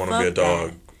 Yeah, I want to be a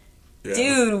dog. Yeah.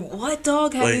 Dude, what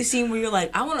dog have like, you seen where you're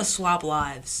like, I want to swap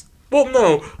lives? Well,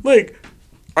 no, like,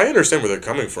 I understand where they're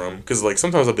coming from, because like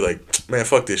sometimes I'll be like, man,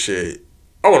 fuck this shit.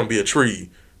 I want to be a tree.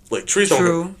 Like trees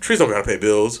don't gotta pay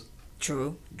bills.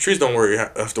 True. Trees don't worry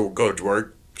have to go to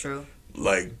work. True.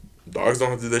 Like dogs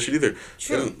don't have to do that shit either.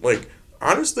 True. And, like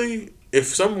honestly, if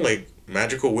some like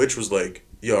magical witch was like,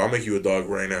 yo, I'll make you a dog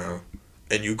right now,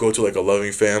 and you go to like a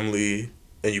loving family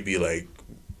and you be like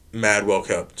mad well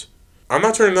kept, I'm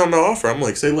not turning down the offer. I'm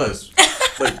like, say less.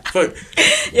 Like fuck.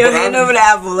 Yo, hand over the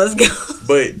apple. Let's go.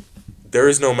 But there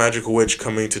is no magical witch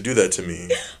coming to do that to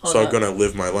me, so I'm gonna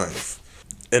live my life.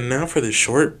 And now for the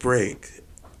short break,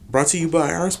 brought to you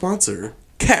by our sponsor,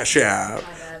 Cash App.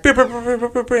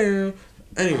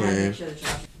 Anyway,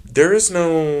 there is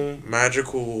no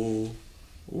magical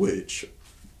witch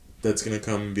that's gonna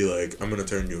come and be like, I'm gonna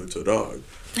turn you into a dog.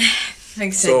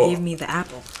 Like said, give me the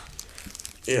apple.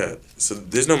 Yeah, so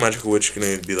there's no magical witch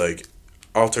gonna be like,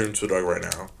 I'll turn into a dog right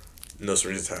now. No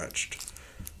strings attached.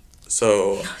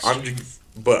 So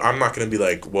but I'm not gonna be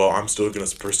like, well, I'm still gonna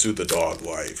pursue the dog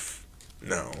life.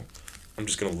 No, I'm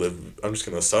just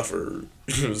gonna suffer.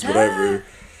 It's whatever.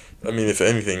 I mean, if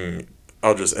anything,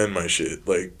 I'll just end my shit.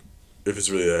 Like, if it's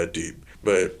really that deep.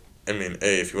 But I mean,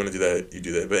 hey, if you want to do that, you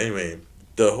do that. But anyway,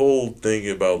 the whole thing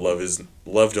about love is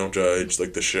Love Don't Judge.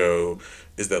 Like the show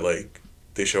is that like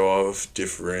they show off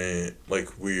different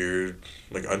like weird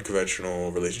like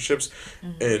unconventional relationships,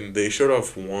 and they showed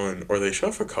off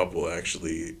a couple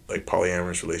actually like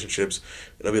polyamorous relationships.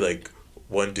 It'll be like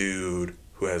one dude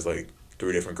who has like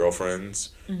 3 different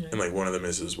girlfriends, and like one of them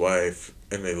is his wife,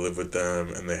 and they live with them,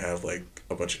 and they have like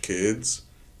a bunch of kids,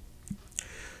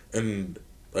 and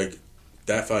like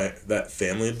that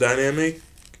family dynamic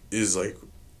is like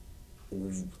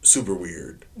super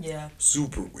weird. Yeah.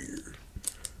 Super weird.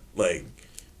 Like,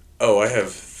 oh, I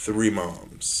have 3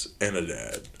 moms and a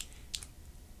dad.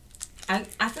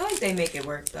 I feel like they make it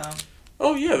work though.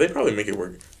 Oh yeah, they probably make it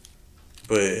work,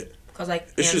 but because like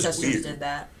it's ancestors did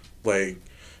that. Like,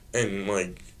 and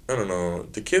like I don't know,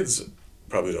 the kids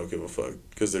probably don't give a fuck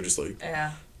because they're just like,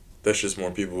 yeah, that's just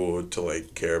more people to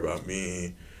like care about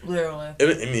me. Literally. I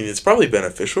mean, it's probably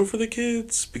beneficial for the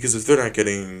kids because if they're not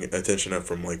getting attention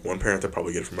from like one parent, they'll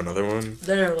probably get it from another one.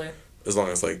 Literally. As long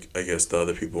as like I guess the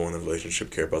other people in the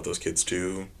relationship care about those kids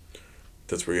too.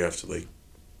 That's where you have to like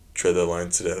tread the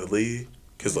line steadily,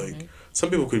 because like some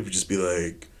people could just be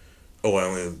like, oh,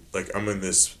 I'm in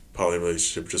this poly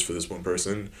relationship just for this one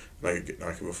person, and I could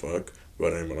not give a fuck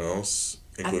about anyone else,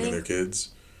 including their kids.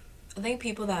 I think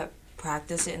people that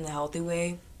practice it in the healthy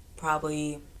way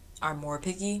probably are more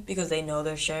picky because they know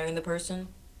they're sharing the person.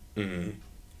 Mm-hmm.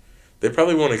 They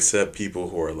probably won't accept people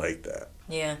who are like that.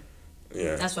 Yeah.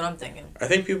 Yeah. That's what I'm thinking. I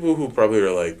think people who probably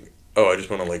are like, oh, I just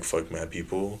want to like fuck mad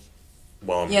people.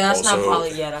 While I'm that's also, not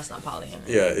poly. Yeah, that's not polyamory.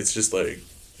 Yeah, it's just like.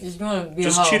 You just want to be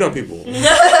just cheat on people.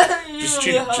 Just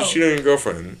cheat on your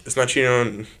girlfriend. It's not cheating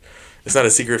on. It's not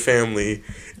a secret family.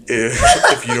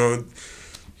 If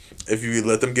you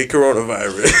let them get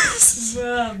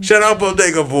coronavirus. Shout out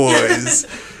Bodega Boys.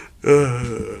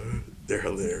 They're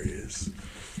hilarious.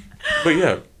 But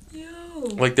yeah.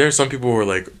 Like, there's some people who are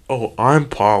like, oh, I'm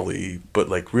poly, but,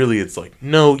 like, really it's like,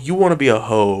 no, you want to be a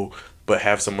hoe, but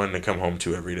have someone to come home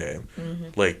to every day. Mm-hmm.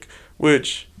 Like,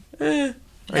 which, I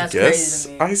guess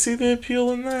I see the appeal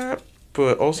in that,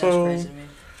 but also,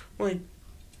 like,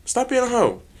 stop being a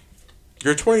hoe.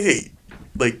 You're 28.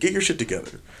 Like, get your shit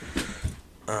together.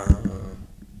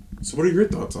 So what are your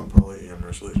thoughts on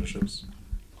polyamorous relationships?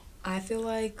 I feel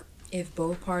like if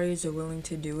both parties are willing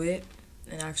to do it,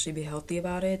 and actually be healthy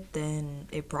about it, then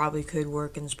it probably could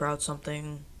work and sprout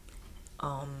something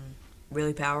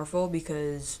really powerful,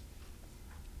 because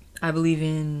I believe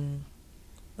in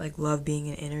like love being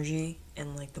an energy,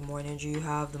 and like the more energy you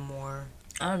have, the more,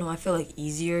 I don't know, I feel like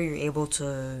easier you're able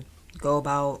to go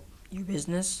about your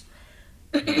business.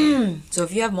 So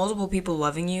if you have multiple people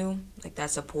loving you, like that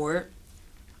support,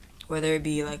 whether it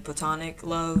be like platonic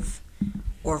love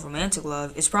or romantic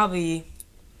love, it's probably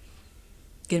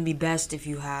gonna be best if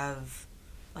you have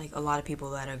like a lot of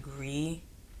people that agree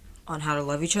on how to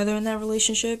love each other in that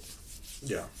relationship.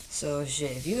 Yeah. So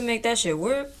shit, if you can make that shit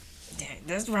work,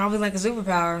 that's probably like a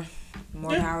superpower.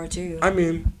 More power to you. I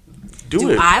mean, do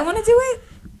it. I want to do it?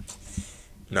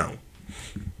 No.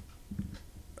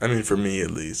 I mean, for me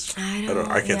at least.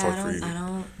 I can't talk for you. I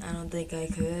don't think I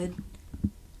could.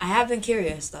 I have been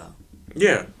curious though.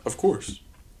 Yeah, of course.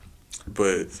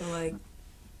 But So like,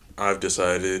 I've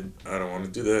decided I don't want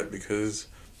to do that because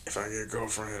if I get a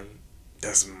girlfriend,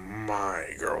 that's my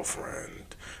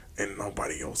girlfriend and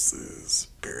nobody else's.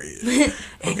 Period.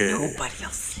 and Okay. nobody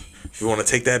else. If you want to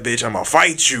take that bitch, I'm gonna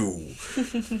fight you.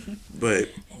 But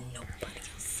And nobody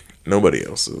else. nobody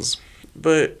else's.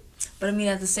 But I mean,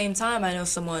 at the same time, I know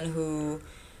someone who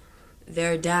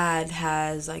their dad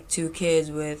has like 2 kids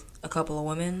with a couple of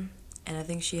women, and I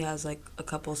think she has like a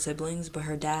couple siblings, but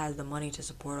her dad has the money to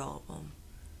support all of them.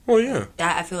 well, yeah.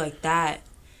 That I feel like that.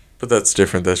 But that's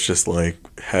different. That's just like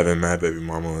having mad baby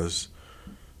mamas,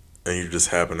 and you just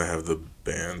happen to have the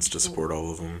bands to support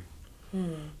all of them.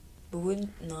 But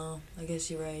wouldn't no? I guess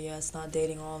you're right. Yeah, it's not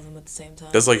dating all of them at the same time.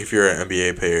 That's like if you're an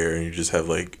NBA player and you just have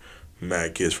like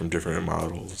mad kids from different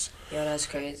models. Yeah, that's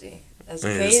crazy. That's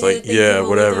And crazy. it's like, to think yeah, people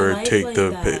live their whatever. life Take like the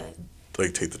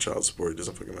that. take the child support. It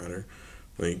doesn't fucking matter.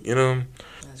 Like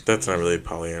That's that's not crazy. really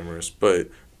polyamorous. But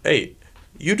hey,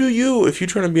 you do you if you're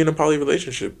trying to be in a poly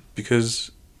relationship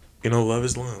because love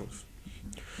is love.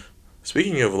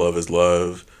 Speaking of love is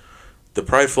love, the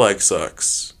pride flag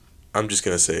sucks. I'm just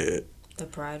gonna say it. The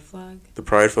pride flag. The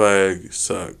pride flag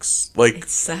sucks. Like It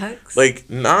sucks.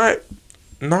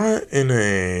 not in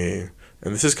a,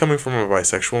 and this is coming from a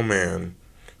bisexual man.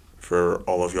 For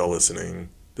all of y'all listening,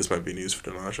 this might be news for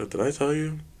Denasha. Did I tell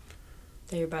you?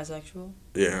 That you're bisexual.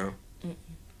 Yeah. Mm-mm.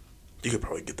 You could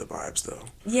probably get the vibes though.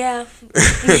 Yeah.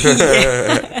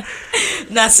 Yeah.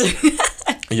 Not so.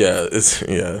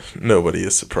 Yeah. Nobody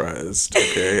is surprised.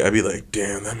 Okay, I'd be like,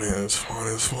 damn, that man is fun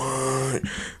as fuck.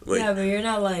 Like, Yeah, but you're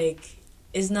not like.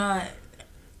 It's not.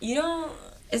 You don't.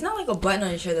 It's not like a button on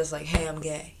your shirt that's like, "Hey, I'm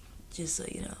gay," just so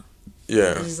you know.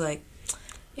 yeah. It's just like,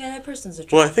 yeah, that person's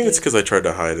attractive. Well, I think it's because I tried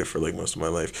to hide it for like most of my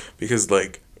life. Because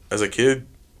like as a kid,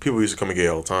 people used to call me gay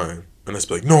all the time, and I'd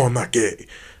be like, no, I'm not gay.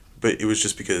 But it was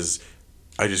just because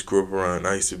I just grew up around.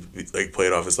 I used to like play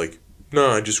it off as like, no,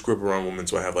 I just grew up around women,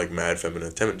 so I have like mad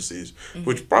feminine tendencies,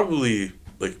 which probably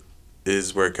like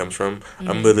is where it comes from.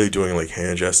 I'm literally doing like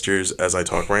hand gestures as I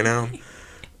talk right now,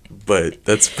 but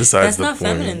that's besides That's the not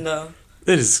point. feminine though.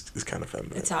 It is. It's kind of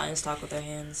feminine. Italians talk with their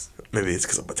hands. Maybe it's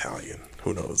because I'm Italian.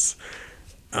 Who knows?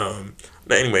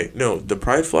 But anyway, no, the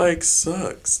pride flag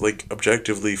sucks. Like,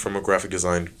 objectively, from a graphic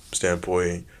design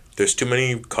standpoint, there's too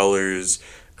many colors,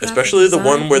 especially the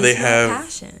one where they have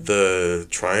the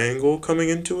triangle coming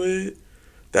into it.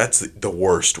 That's the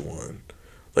worst one.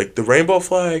 Like, the rainbow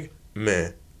flag,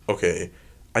 meh. Okay.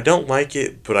 I don't like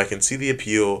it, but I can see the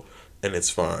appeal, and it's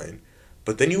fine.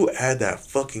 But then you add that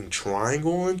fucking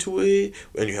triangle into it,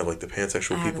 and you have, like, the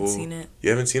pansexual people. I haven't seen it. You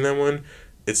haven't seen that one?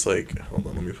 It's like, hold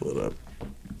on, let me pull it up.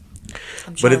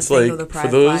 I'm But trying it's to think like, of the for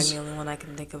pride those- flag. The only one I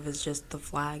can think of is just the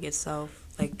flag itself,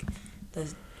 like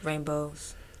the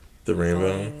rainbows. The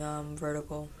rainbow. Going,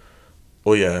 vertical.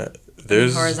 Well, yeah,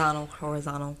 there's Horizontal.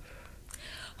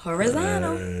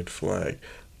 red flag.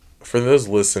 For those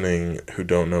listening who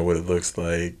don't know what it looks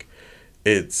like,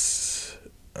 it's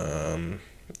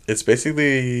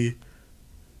basically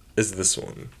is this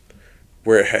one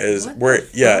where it has What where the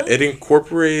yeah fuck? it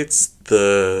incorporates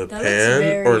the That looks pan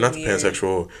very or not the weird.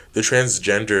 pansexual, the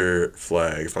transgender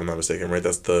flag, if I'm not mistaken, right?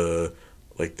 That's the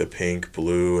like the pink,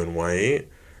 blue, and white.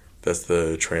 That's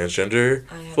the transgender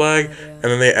I have flag, no idea. and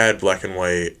then they add black and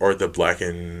white or the black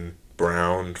and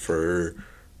brown for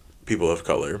people of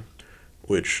color,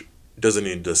 which doesn't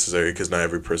need necessary because not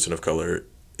every person of color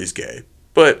is gay.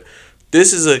 But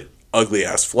this is a ugly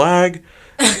ass flag,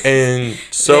 and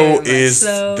so Very much is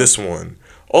so. this one.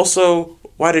 Also,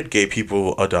 why did gay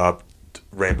people adopt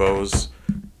rainbows?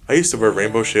 I used to wear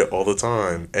rainbow shit all the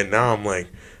time, and now I'm like,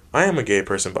 I am a gay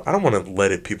person, but I don't want to I don't want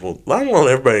to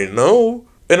let everybody know.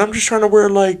 And I'm just trying to wear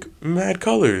like mad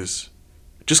colors,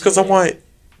 just because I want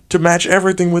to match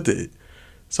everything with it.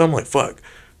 So I'm like, fuck.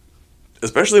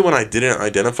 Especially when I didn't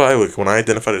identify, like when I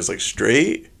identified as like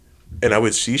straight, and I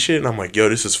would see shit, and I'm like, yo,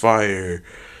 this is fire.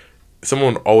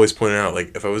 Someone always pointed out,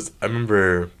 like, I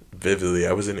remember vividly,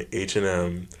 I was in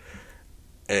H&M,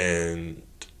 and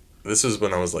this was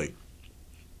when I was like,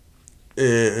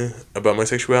 about my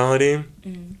sexuality.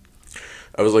 Mm.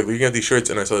 I was like looking at these shirts,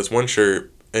 and I saw this one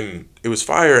shirt, and it was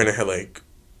fire, and it had like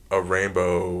a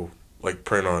rainbow like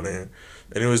print on it,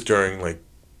 and it was during like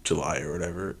July or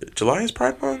whatever. July is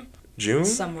Pride Month? June?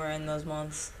 Somewhere in those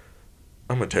months.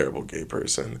 I'm a terrible gay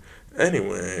person.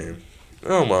 Anyway,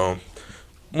 oh well.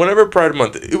 Whenever Pride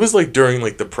Month, it was like during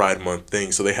like the Pride Month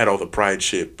thing, so they had all the Pride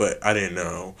shit, but I didn't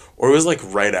know. Or it was like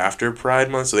right after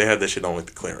Pride Month, so they had that shit on like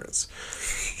the clearance.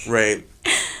 Right?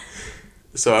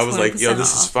 So I was like, yo,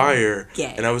 this is 20% fire.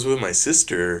 gay. And I was with my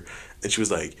sister, and she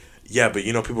was like, yeah, but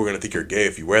people are going to think you're gay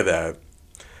if you wear that.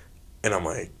 And I'm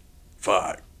like,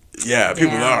 fuck. Yeah,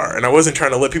 people are. And I wasn't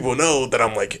trying to let people know that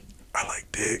I'm like, I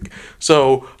like dick.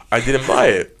 So I didn't buy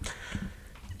it.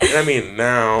 And I mean,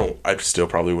 now I still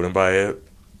probably wouldn't buy it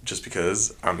just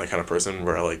because I'm the kind of person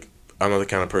where I'm not the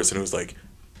kind of person who's like,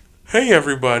 hey,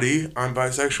 everybody, I'm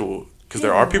bisexual. Because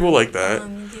there are people like that.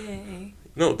 I'm gay.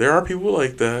 No, there are people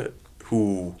like that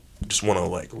who just want to,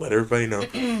 like, let everybody know.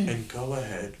 And go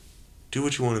ahead. Do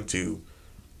what you want to do.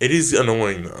 It is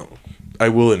annoying, though. I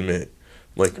will admit.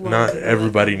 Like, not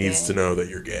everybody needs to know that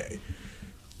you're gay.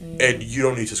 And you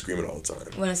don't need to scream it all the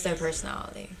time. When it's their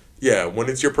personality. Yeah, when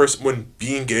it's when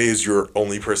being gay is your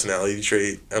only personality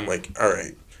trait, I'm like, all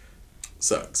right,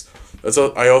 sucks.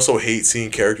 I also hate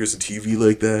seeing characters in TV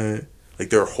like that. Like,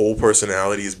 their whole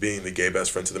personality is being the gay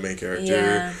best friend to the main character.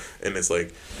 Yeah. And it's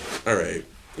like, all right,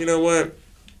 you know what?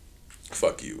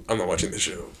 Fuck you. I'm not watching this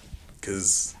show.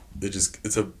 Because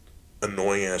it's a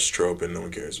annoying ass trope and no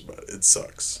one cares about it. It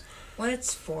sucks. When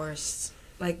it's forced.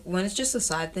 Like, when it's just a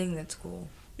side thing, that's cool.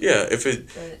 Yeah, if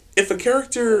a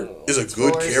character is a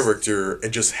good character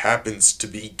and just happens to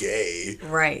be gay,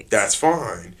 right, that's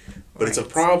fine. But it's a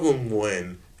problem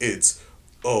when it's,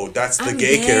 that's the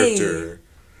gay character.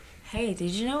 Hey,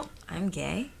 did you know I'm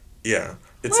gay? Yeah,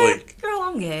 it's what? like, girl,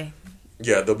 I'm gay.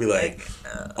 Yeah, they'll be like,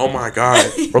 oh my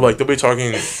god, or like they'll be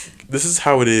talking. This is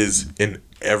how it is in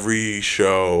every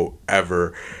show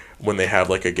ever. When they have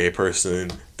like a gay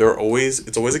person,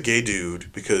 it's always a gay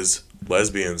dude because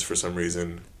lesbians for some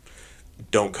reason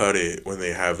don't cut it when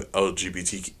they have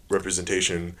LGBT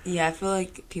representation. Yeah, I feel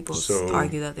like people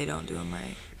argue that they don't do them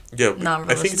right. Yeah, not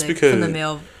realistic. I think it's because from the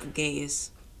male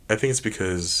gaze. I think it's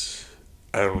because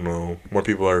I don't know, more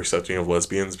people are accepting of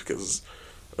lesbians because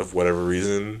of whatever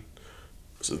reason,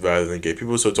 rather than gay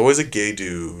people. So it's always a gay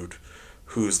dude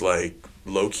who's like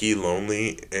low key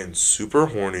lonely and super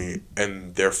horny,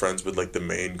 and they're friends with like the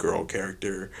main girl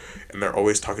character, and they're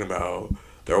always talking about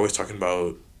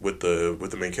with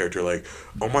the main character, like,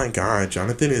 oh my god,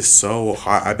 Jonathan is so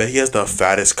hot. I bet he has the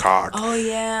fattest cock. Oh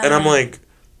yeah. And I'm like,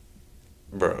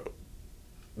 bro,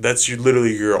 that's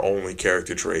literally your only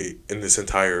character trait in this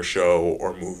entire show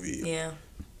or movie. Yeah.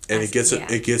 And it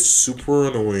gets super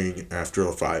annoying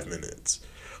after 5 minutes.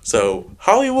 So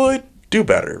Hollywood, do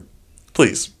better,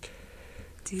 please.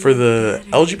 For the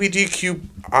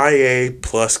LGBTQIA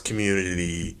plus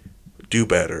community, do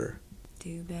better.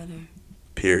 Do better.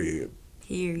 Period.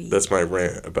 That's my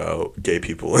rant about gay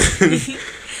people. I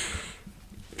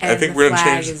think we're gonna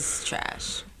change. The flag is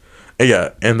trash.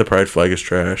 Yeah, and the pride flag is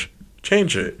trash.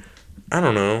 Change it. I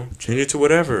don't know. Change it to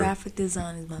whatever. Graphic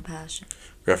design is my passion.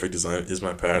 Graphic design is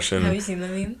my passion. Have you seen the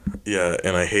meme? Yeah,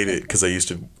 and I hate it because I used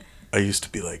to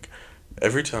be like,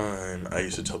 every time I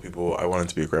used to tell people I wanted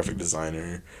to be a graphic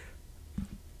designer,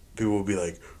 people would be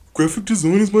like, graphic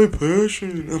design is my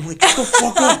passion. I'm like, shut the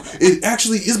fuck up. It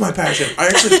actually is my passion. I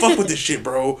actually fuck with this shit,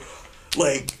 bro.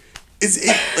 Like, I'm deep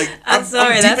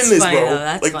in this, funny,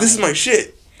 bro. like, funny. This is my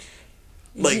shit.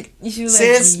 Like,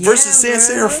 sans versus sans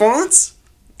serif fonts,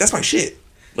 that's my shit.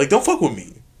 Like, don't fuck with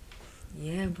me.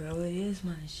 Yeah, bro, it is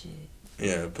my shit.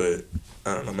 Yeah, but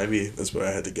I don't know. Maybe that's why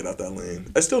I had to get out that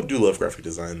lane. I still do love graphic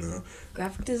design, though.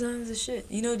 Graphic design is the shit.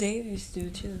 You know, Dave used to do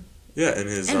it, too. Yeah,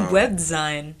 and web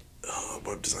design. Oh,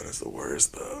 web design is the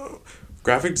worst, though.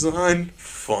 Graphic design,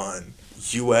 fun.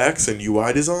 UX and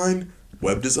UI design,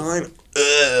 web design,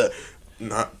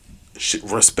 not shit.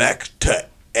 Respect to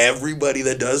everybody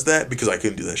that does that because I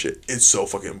couldn't do that shit. It's so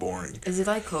fucking boring. Is it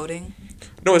like coding?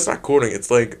 No, it's not coding. It's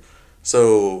like,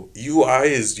 so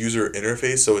UI is user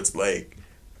interface. So it's like,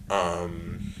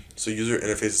 so user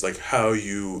interface is like how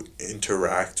you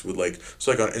interact with like,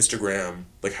 so like on Instagram,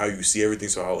 like how you see everything.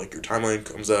 So how like your timeline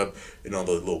comes up and all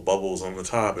the little bubbles on the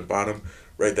top and bottom,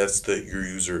 right? That's your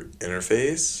user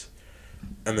interface.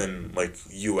 And then like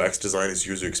UX design is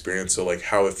user experience. So like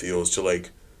how it feels to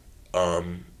like,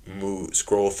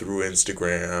 scroll through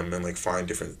Instagram and like find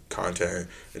different content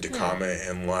and to comment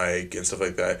and like and stuff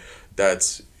like that.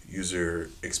 That's user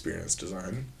experience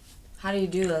design. How do you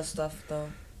do that stuff though?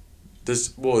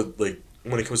 Like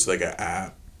when it comes to like an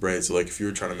app, right? So like if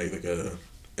you're trying to make like a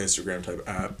Instagram type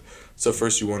app, so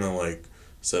first you want to like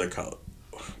set a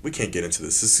we can't get into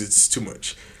this. It's too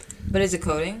much. But is it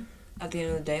coding at the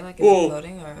end of the day? Like is it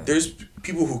coding or there's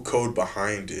people who code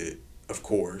behind it, of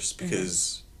course,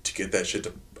 because to get that shit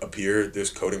to appear, there's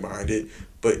coding behind it.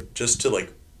 But just to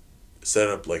like set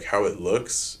up like how it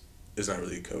looks is not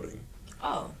really coding.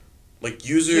 Oh. Like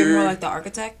user. So you're more like the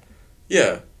architect?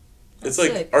 Yeah. It's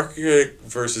like sick. Architect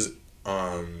versus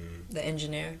the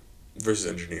engineer. Versus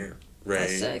engineer, right?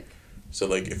 That's sick. So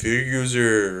like if you're a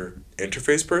user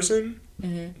interface person,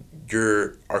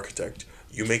 you're architect.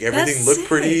 You make everything look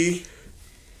pretty.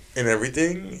 and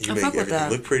everything. You I make fuck with everything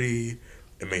that. look pretty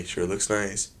and make sure it looks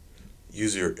nice.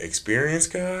 User experience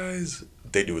guys,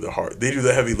 they do the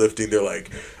heavy lifting. They're like,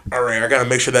 all right, I gotta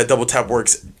make sure that double tap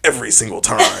works every single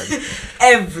time.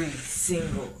 Every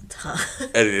single time.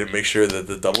 Edit it, make sure that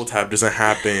the double tap doesn't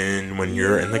happen when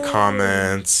you're in the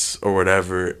comments or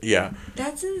whatever. Yeah.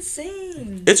 That's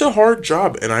insane. It's a hard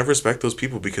job, and I respect those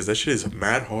people because that shit is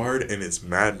mad hard and it's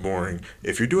mad boring.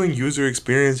 If you're doing user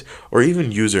experience or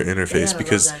even user interface,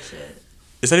 because love that shit.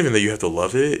 it's not even that you have to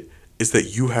love it, it's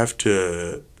that you have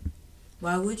to...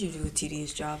 Why would you do a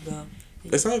tedious job, though?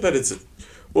 It's not that it's...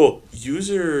 Well,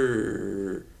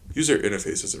 user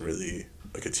interface isn't really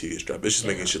like a tedious job. It's just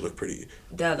making shit look pretty.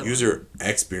 User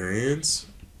experience...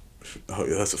 Oh,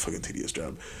 yeah, that's a fucking tedious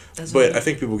job. But I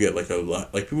think people get, like, a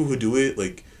lot... Like, people who do it,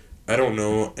 like... I don't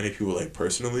know any people, like,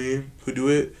 personally who do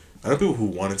it. I know people who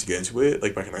wanted to get into it,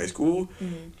 like, back in high school.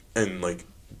 Mm-hmm. And, like,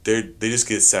 they just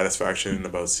get satisfaction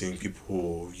about seeing people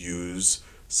who use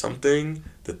something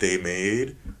that they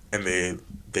made, and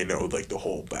they know, like, the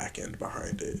whole back end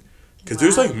behind it. Because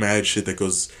there's, like, mad shit that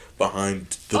goes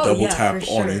behind the double tap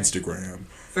on Instagram.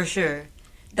 For sure.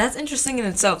 That's interesting in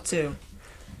itself, too.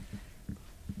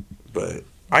 But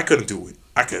I couldn't do it.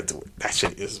 That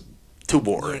shit is too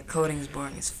boring. Yeah, coding is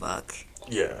boring as fuck.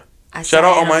 Yeah. Shout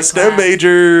out all my STEM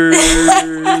majors.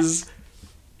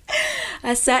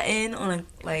 I sat in on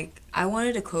I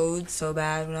wanted to code so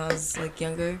bad when I was, like,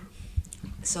 younger.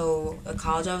 So, a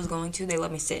college I was going to, they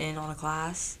let me sit in on a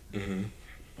class. Mm-hmm.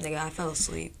 Nigga, I fell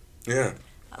asleep. Yeah.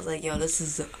 I was like, yo, this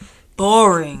is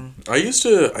boring. I used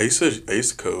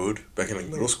to code back in, like,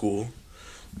 middle school.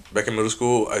 Back in middle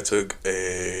school, I took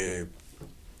it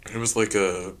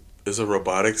was a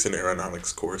robotics and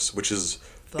aeronautics course, which is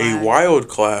a wild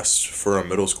class for a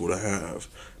middle school to have.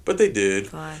 But they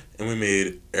did. And we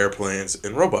made airplanes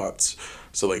and robots.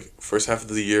 So, like, first half of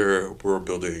the year, we were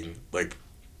building,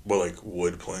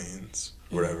 wood planes,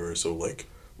 whatever. So, like,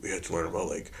 we had to learn about,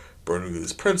 like,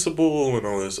 Bernoulli's principle and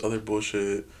all this other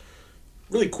bullshit.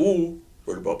 Really cool.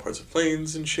 Learned about parts of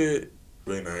planes and shit.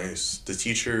 Really nice. The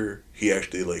teacher, he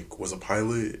actually, like, was a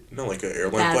pilot. Not, like, an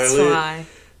airline pilot. That's why.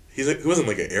 He wasn't,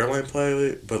 like, an airline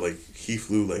pilot, but, like, he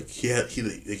flew, like, he had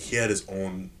his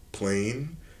own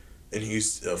plane. And he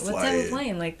used to fly What type of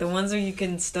plane? Like, the ones where you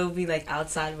can still be, like,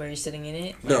 outside where you're sitting in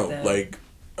it?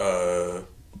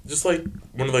 Just, like,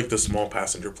 one of, like, the small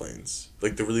passenger planes.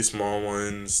 Like, the really small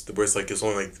ones, where it's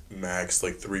only, like, max,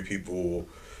 like, 3 people.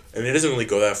 And it doesn't really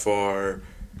go that far.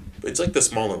 But it's, like, the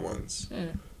smaller ones.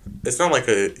 Mm. It's not like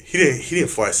he didn't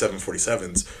fly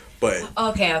 747s, but...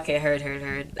 Okay,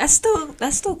 heard. That's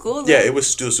still cool, though. Yeah, it was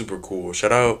still super cool.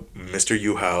 Shout out Mr.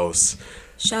 U-House.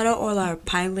 Shout out all our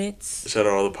pilots. Shout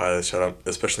out all the pilots. Shout out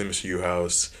especially Mr.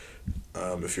 U-House.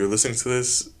 If you're listening to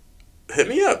this, hit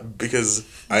me up because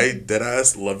I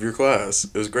deadass love your class.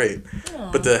 It was great.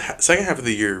 Aww. But the second half of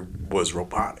the year was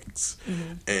robotics.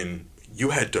 Mm-hmm. And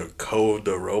you had to code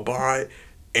the robot,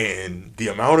 and the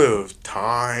amount of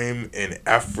time and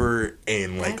effort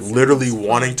and, like, literally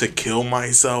wanting to kill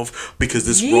myself because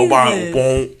this robot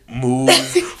won't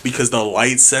move because the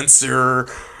light sensor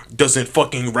doesn't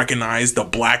fucking recognize the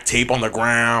black tape on the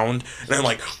ground. And I'm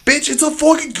like, bitch, it's a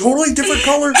fucking totally different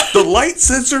color. The light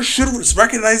sensor should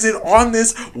recognize it on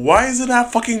this. Why is it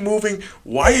not fucking moving?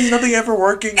 Why is nothing ever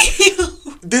working?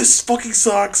 This fucking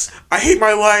sucks. I hate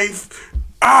my life.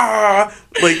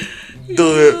 Like,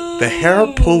 the hair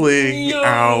pulling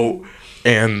out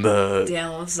and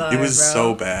Damn, I'm sorry, it was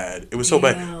so bad. It was so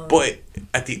bad. But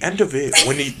at the end of it,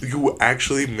 when you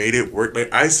actually made it work,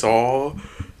 like, I saw...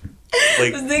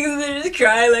 Like, those niggas that just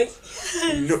cry, like...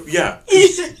 No, yeah.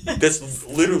 That's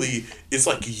literally... It's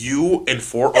like you and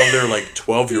 4 other, like,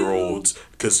 12-year-olds,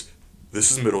 because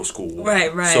this is middle school.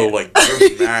 Right. So, like,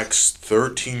 they're max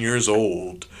 13 years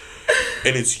old.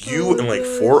 And it's you and, like,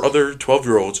 4 other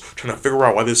 12-year-olds trying to figure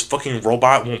out why this fucking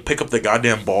robot won't pick up the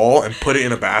goddamn ball and put it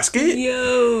in a basket.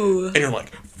 Yo. And you're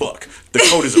like, fuck, the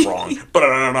code is wrong.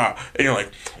 And you're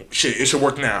like, shit, it should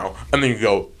work now. And then you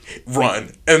go...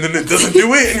 run, and then it doesn't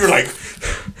do it, and you're like,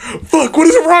 fuck, what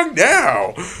is wrong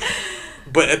now?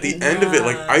 But at the end of it,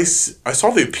 like, I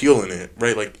saw the appeal in it,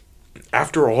 right? Like,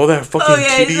 after all that fucking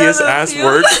tedious ass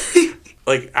work,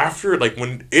 like, after, like,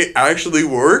 when it actually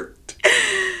worked,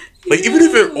 like, even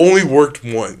if it only worked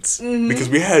once, because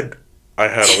I had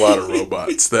a lot of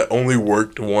robots that only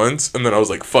worked once, and then I was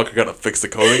like, fuck, I gotta fix the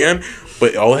code again,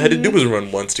 but all I had to do was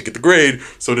run once to get the grade,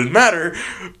 so it didn't matter,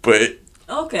 but...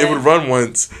 Okay. It would run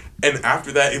once, and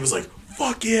after that, it was like,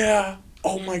 fuck yeah,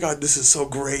 oh my god, this is so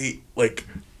great, like,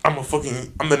 I'm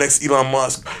the next Elon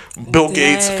Musk, Bill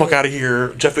Gates, fuck out of here,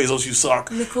 Jeff Bezos, you suck.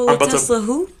 Nikola Tesla,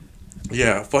 who?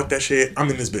 Yeah, fuck that shit, I'm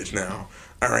in this bitch now.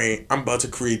 all right, I'm about to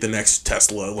create the next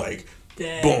Tesla. Like,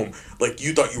 Dang. boom. Like,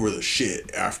 you thought you were the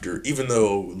shit after, even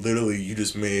though literally you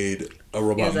just made a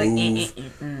robot like,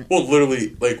 move. Well,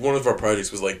 literally, like, one of our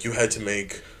projects was like, you had to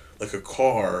make like a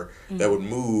car that would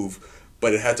move,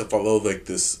 but it had to follow like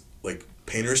this like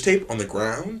painter's tape on the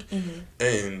ground,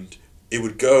 and it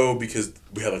would go because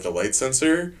we had like a light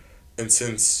sensor, and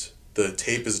since the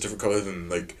tape is a different color than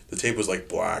like the tape was like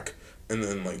black, and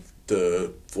then like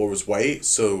the floor was white,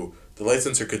 so the light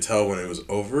sensor could tell when it was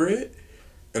over it,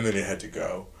 and then it had to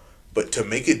go. But to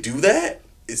make it do that,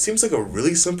 it seems like a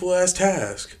really simple ass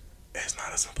task. It's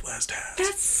not a simple ass task.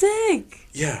 That's sick.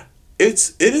 Yeah.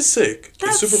 It is sick.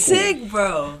 That's it's super cool. sick,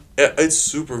 bro. Yeah, it's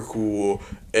super cool.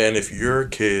 And if you're a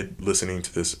kid listening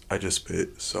to this, I just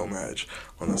spit so much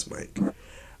on this mic.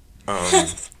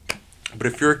 But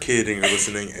if you're a kid and you're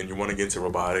listening and you want to get into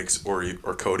robotics or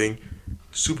coding,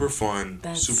 super fun,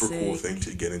 That's super cool sick. thing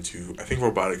to get into. I think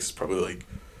robotics is probably like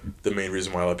the main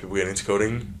reason why a lot of people get into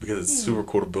coding, because it's super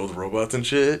cool to build robots and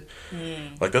shit.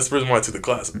 Like, that's the reason why I took the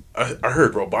class. I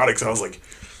heard robotics. I was like,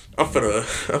 I'm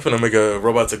finna make a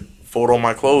robot to fold on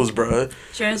my clothes, bruh.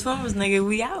 Transformers, nigga,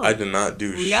 we out. I did not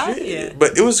do We out shit. here.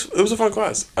 But it was a fun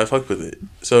class. I fucked with it.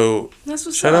 So That's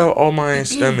what's shout up. out all my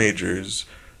STEM majors,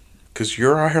 because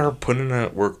you're out here putting in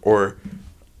that work, or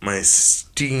my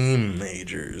STEAM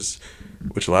majors,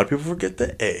 which a lot of people forget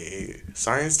the A.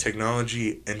 Science,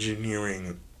 technology,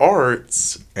 engineering,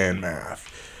 arts, and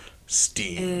math.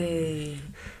 STEAM. Hey.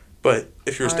 But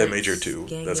if you're a STEM Arts, major too,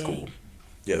 gang, that's gang. cool.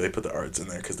 Yeah, they put the arts in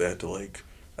there because they had to, like,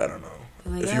 I don't know.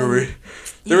 Like, If oh, you were, they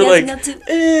you were guys like, got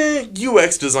to-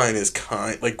 UX design is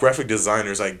like graphic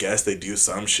designers. I guess they do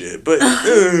some shit, but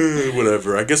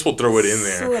whatever. I guess we'll throw it in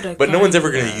there. Sorta, But no one's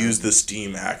ever kinda. gonna use the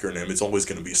STEAM acronym. It's always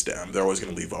gonna be STEM. They're always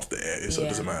gonna leave off the A, so it Yeah.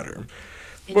 doesn't matter.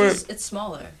 It's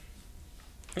smaller.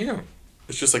 Yeah,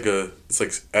 it's just like it's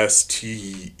like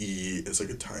STE. It's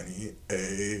like a tiny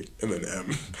A and then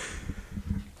M.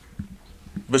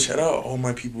 But shout out all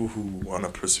my people who want to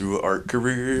pursue art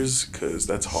careers, because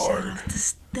that's hard. Shout out to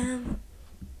STEM.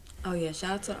 Oh yeah,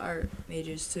 shout out to art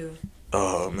majors too.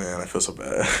 Oh man, I feel so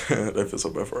bad. I feel so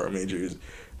bad for our majors,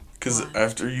 because Why?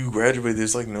 after you graduate,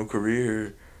 there's like no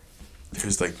career.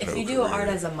 There's like If no you do career. art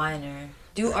as a minor,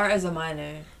 do art as a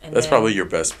minor. And That's then probably your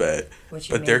best bet. what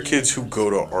you But there are major kids in who or go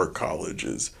to something. art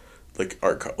colleges, like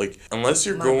like unless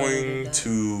you're My brother going did that.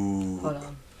 Hold to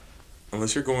on.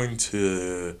 unless you're going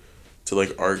to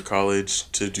like art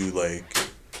college to do like,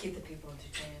 Keep the people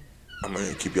entertained. I'm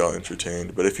gonna keep y'all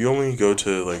entertained. But if you only go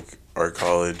to like art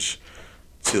college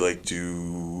to like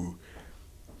do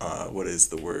what is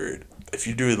the word? If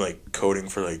you're doing like coding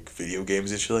for like video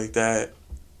games and shit like that,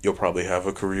 you'll probably have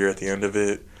a career at the end of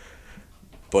it.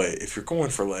 But if you're going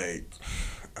for like,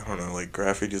 I don't know, like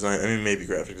graphic design, I mean maybe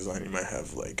graphic design, you might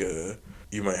have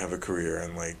a career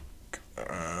in like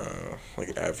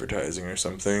advertising or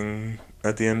something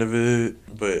at the end of it.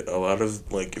 But a lot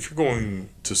of like, if you're going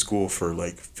to school for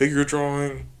like figure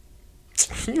drawing,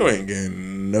 you ain't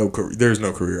getting no career. There's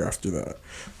no career after that.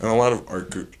 And a lot of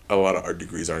art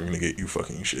degrees aren't gonna get you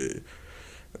fucking shit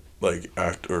like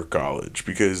after college,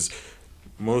 because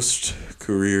most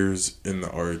careers in the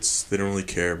arts, they don't really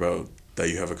care about that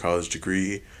you have a college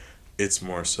degree. It's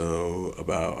more so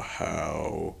about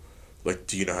how, like,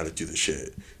 do you know how to do the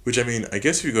shit? Which, I mean, I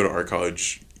guess if you go to art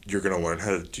college, you're going to learn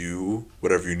how to do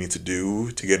whatever you need to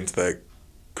do to get into that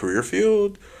career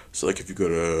field. So, like, if you go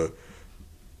to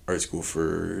art school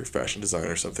for fashion design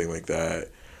or something like that,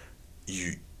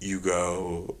 you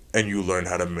go and you learn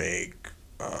how to make,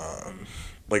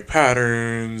 like,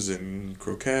 patterns and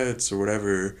croquettes or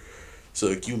whatever. So,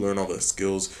 like, you learn all the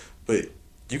skills, but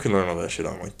you can learn all that shit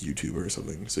on, like, YouTube or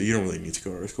something. So, you don't really need to go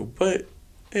to art school. But,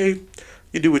 hey,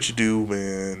 you do what you do,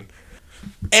 man.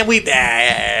 And we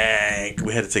back!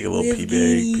 We had to take a little pee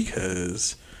break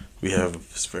because we have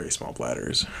very small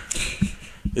bladders.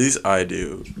 At least I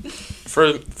do.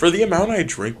 For the amount I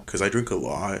drink, because I drink a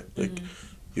lot, like,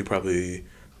 you probably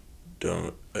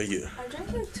don't. Yeah. I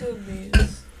drank like 2 of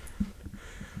these.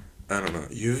 I don't know.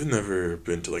 You've never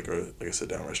been to like a sit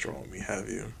down restaurant with me, have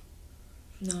you?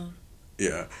 No.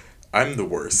 Yeah, I'm the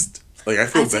worst. Like, I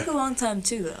feel I take bad. a long time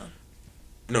too though.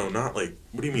 No, not like.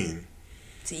 What do you mean?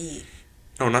 To eat.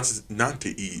 No, not to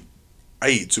eat. I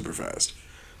eat super fast.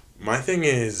 My thing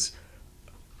is,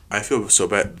 I feel so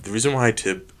bad. The reason why I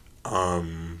tip,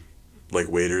 like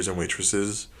waiters and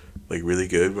waitresses, like really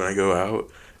good when I go out,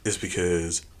 is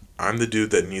because I'm the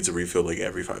dude that needs a refill like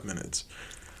every 5 minutes.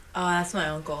 Oh, that's my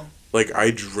uncle. Like,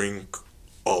 I drink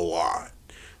a lot.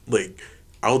 Like,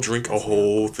 I'll drink a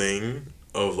whole thing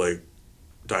of, like,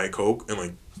 Diet Coke in,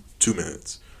 like, 2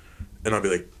 minutes. And I'll be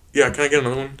like, yeah, can I get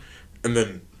another one? And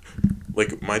then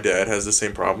Like, my dad has the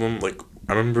same problem. Like,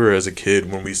 I remember as a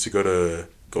kid when we used to go to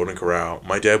Golden Corral,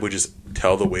 my dad would just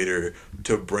tell the waiter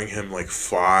to bring him, like,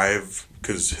 5,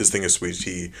 because his thing is sweet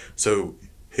tea. So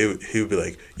he would be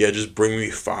like, yeah, just bring me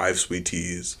 5 sweet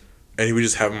teas. And he would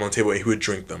just have them on the table and he would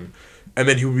drink them. And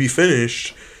then he would be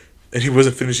finished and he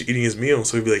wasn't finished eating his meal.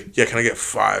 So he'd be like, yeah, can I get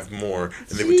 5 more?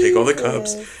 And they would take all the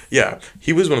cups. Yeah,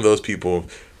 he was one of those people.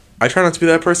 I try not to be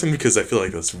that person because I feel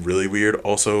like that's really weird.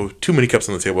 Also, too many cups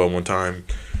on the table at one time.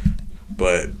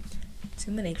 But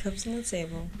too many cups on the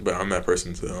table. But I'm that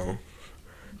person too.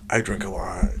 I drink a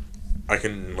lot. I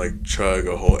can, like, chug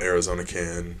a whole Arizona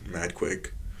can mad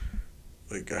quick.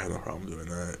 Like, I have no problem doing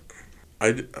that.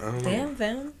 I don't know. Damn,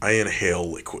 fam. I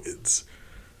inhale liquids.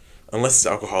 Unless it's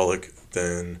alcoholic,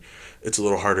 then it's a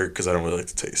little harder because I don't really like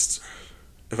the taste.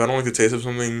 If I don't like the taste of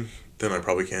something, then I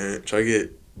probably can't chug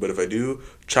it. But if I do,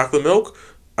 chocolate milk,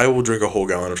 I will drink a whole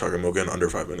gallon of chocolate milk in under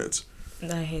 5 minutes.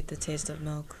 I hate the taste of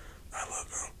milk. I love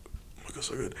milk. Milk is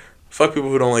so good. Fuck people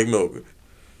who don't like milk.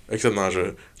 Except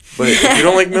Naja. But if you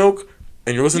don't like milk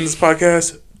and you're listening to this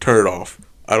podcast, turn it off.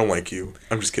 I don't like you.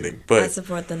 I'm just kidding. But I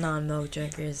support the non-milk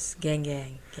drinkers. Gang,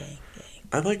 gang, gang, gang.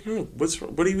 I like milk.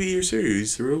 What do you eat your cereal? You eat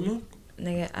cereal milk?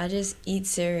 Nigga, I just eat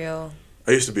cereal.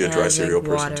 I used to be a dry cereal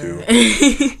person too.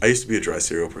 I used to be a dry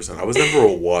cereal person. I was never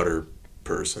a water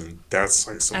person. That's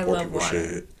like some poor people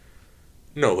shit.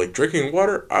 No, like drinking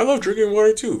water. I love drinking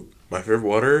water too. My favorite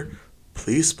water.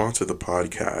 Please sponsor the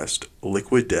podcast.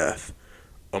 Liquid Death.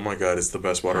 Oh my god, it's the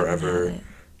best water ever.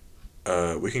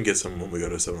 We can get some when we go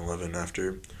to 7-Eleven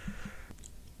after.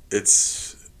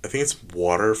 I think it's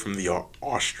water from the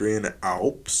Austrian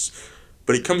Alps,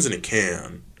 but it comes in a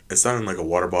can. It's not in like a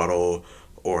water bottle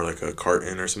or like a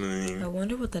carton or something. I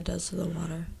wonder what that does to the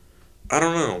water. I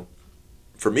don't know.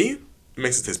 For me, it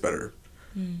makes it taste better.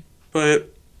 Mm.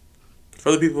 But for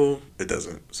other people, it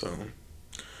doesn't. So,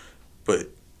 but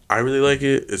I really like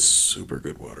it. It's super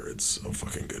good water. It's so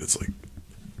fucking good. It's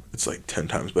like 10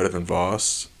 times better than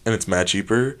Voss, and it's mad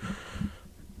cheaper.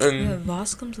 And yeah,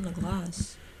 Voss comes in a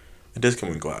glass. It does come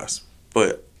in glass,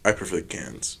 but I prefer the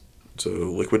cans. So,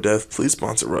 Liquid Death, please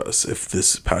sponsor us if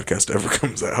this podcast ever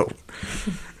comes out.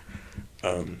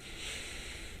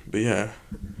 But yeah,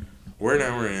 we're an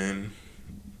hour in.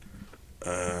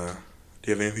 Do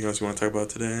you have anything else you want to talk about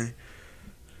today?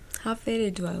 How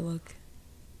faded do I look?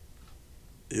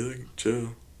 You look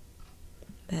chill.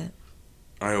 Bet.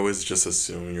 I always just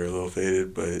assume you're a little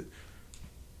faded, but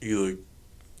you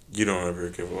don't ever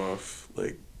give off,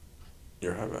 like,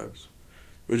 your high vibes,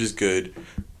 which is good.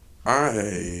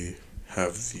 I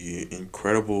have the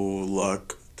incredible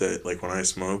luck that, like, when I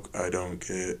smoke, I don't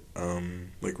get,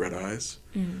 like, red eyes,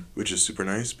 which is super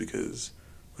nice because,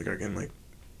 like, I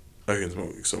can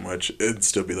smoke so much, it'd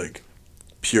still be, like,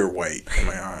 pure white in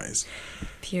my eyes.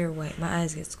 Pure white. My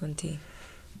eyes get squinty.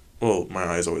 Well, my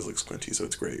eyes always look squinty, so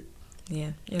it's great.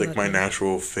 Yeah. Like, my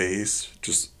natural face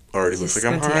just already looks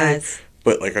like I'm high. Eyes.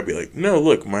 But, like, I'd be like, no,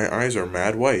 look, my eyes are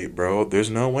mad white, bro. There's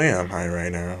no way I'm high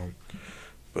right now.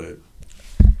 But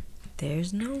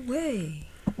there's no way.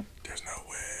 There's no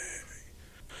way.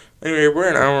 Anyway, we're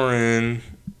an hour in.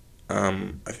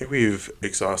 I think we've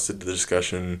exhausted the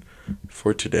discussion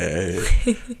for today.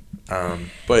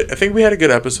 But I think we had a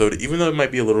good episode, even though it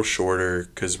might be a little shorter,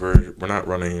 because we're not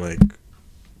running, like,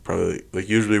 probably, like,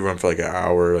 usually run for, like, an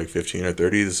hour, like, 15 or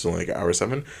 30. This is only, like, an hour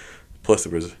 7. Plus,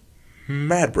 there was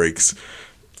mad breaks.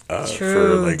 True.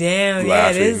 For, like, damn. Yeah,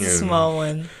 it is a small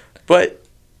one. But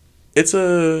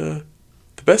the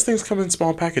best things come in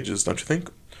small packages, don't you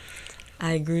think?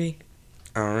 I agree.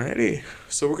 Alrighty.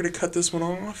 So we're going to cut this one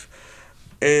off.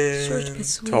 And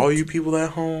to all you people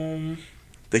at home,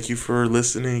 thank you for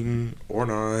listening or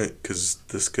not, because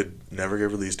this could never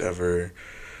get released ever.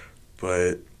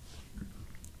 But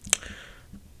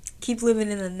keep living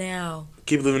in the now.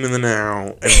 Keep living in the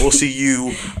now. And we'll see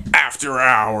you after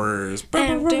hours.